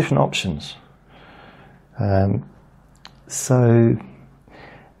 There's lots of different options. So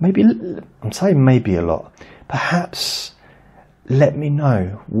maybe, I'm saying maybe a lot, perhaps let me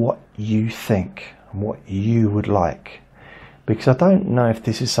know what you think and what you would like, because I don't know if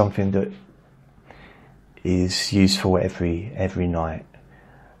this is something that is useful every night.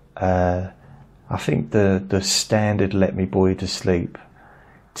 I think the standard let me bore you to sleep,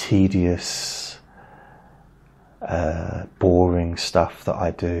 tedious, boring stuff that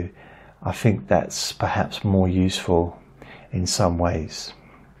I do, I think that's perhaps more useful in some ways.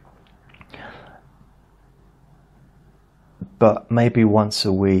 But maybe once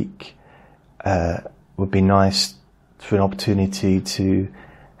a week would be nice for an opportunity to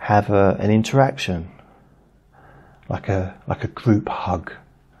have an interaction, like a group hug.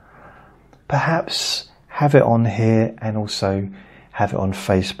 Perhaps have it on here and also have it on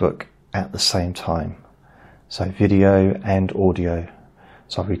Facebook at the same time. So video and audio.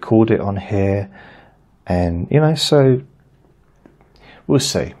 So I record it on here, and so we'll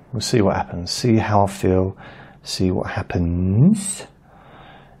see. We'll see what happens. See how I feel. See what happens.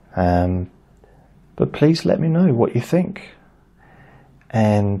 But please let me know what you think.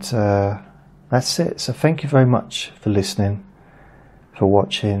 And that's it. So thank you very much for listening, for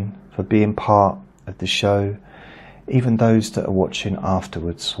watching, for being part of the show. Even those that are watching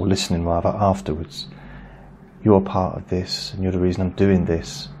afterwards, or listening rather afterwards, you're part of this, and you're the reason I'm doing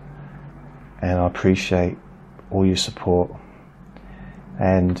this. And I appreciate all your support.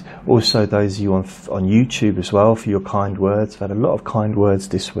 And also those of you on YouTube as well, for your kind words. I've had a lot of kind words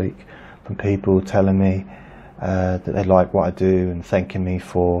this week from people telling me that they like what I do and thanking me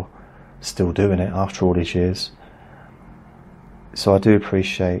for still doing it after all these years. So I do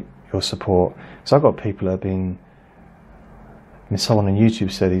appreciate your support. So I've got people that have been, someone on YouTube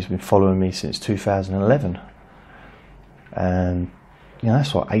said he's been following me since 2011. And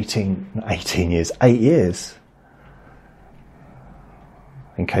that's what, 8 years.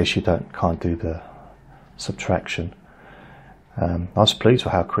 In case you can't do the subtraction. I was pleased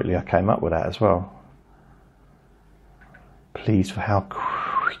with how quickly I came up with that as well. Pleased with how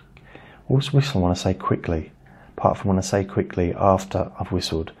quick. What's whistle when I say quickly? Apart from when I say quickly after I've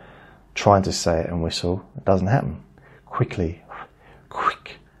whistled, trying to say it and whistle, it doesn't happen. Quickly.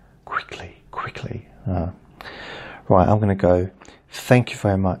 Right, I'm going to go. Thank you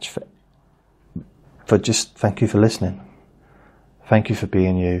very much thank you for listening. Thank you for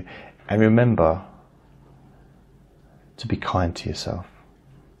being you. And remember to be kind to yourself.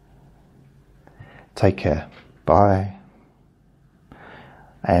 Take care. Bye.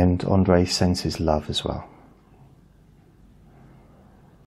 And Andre sends his love as well.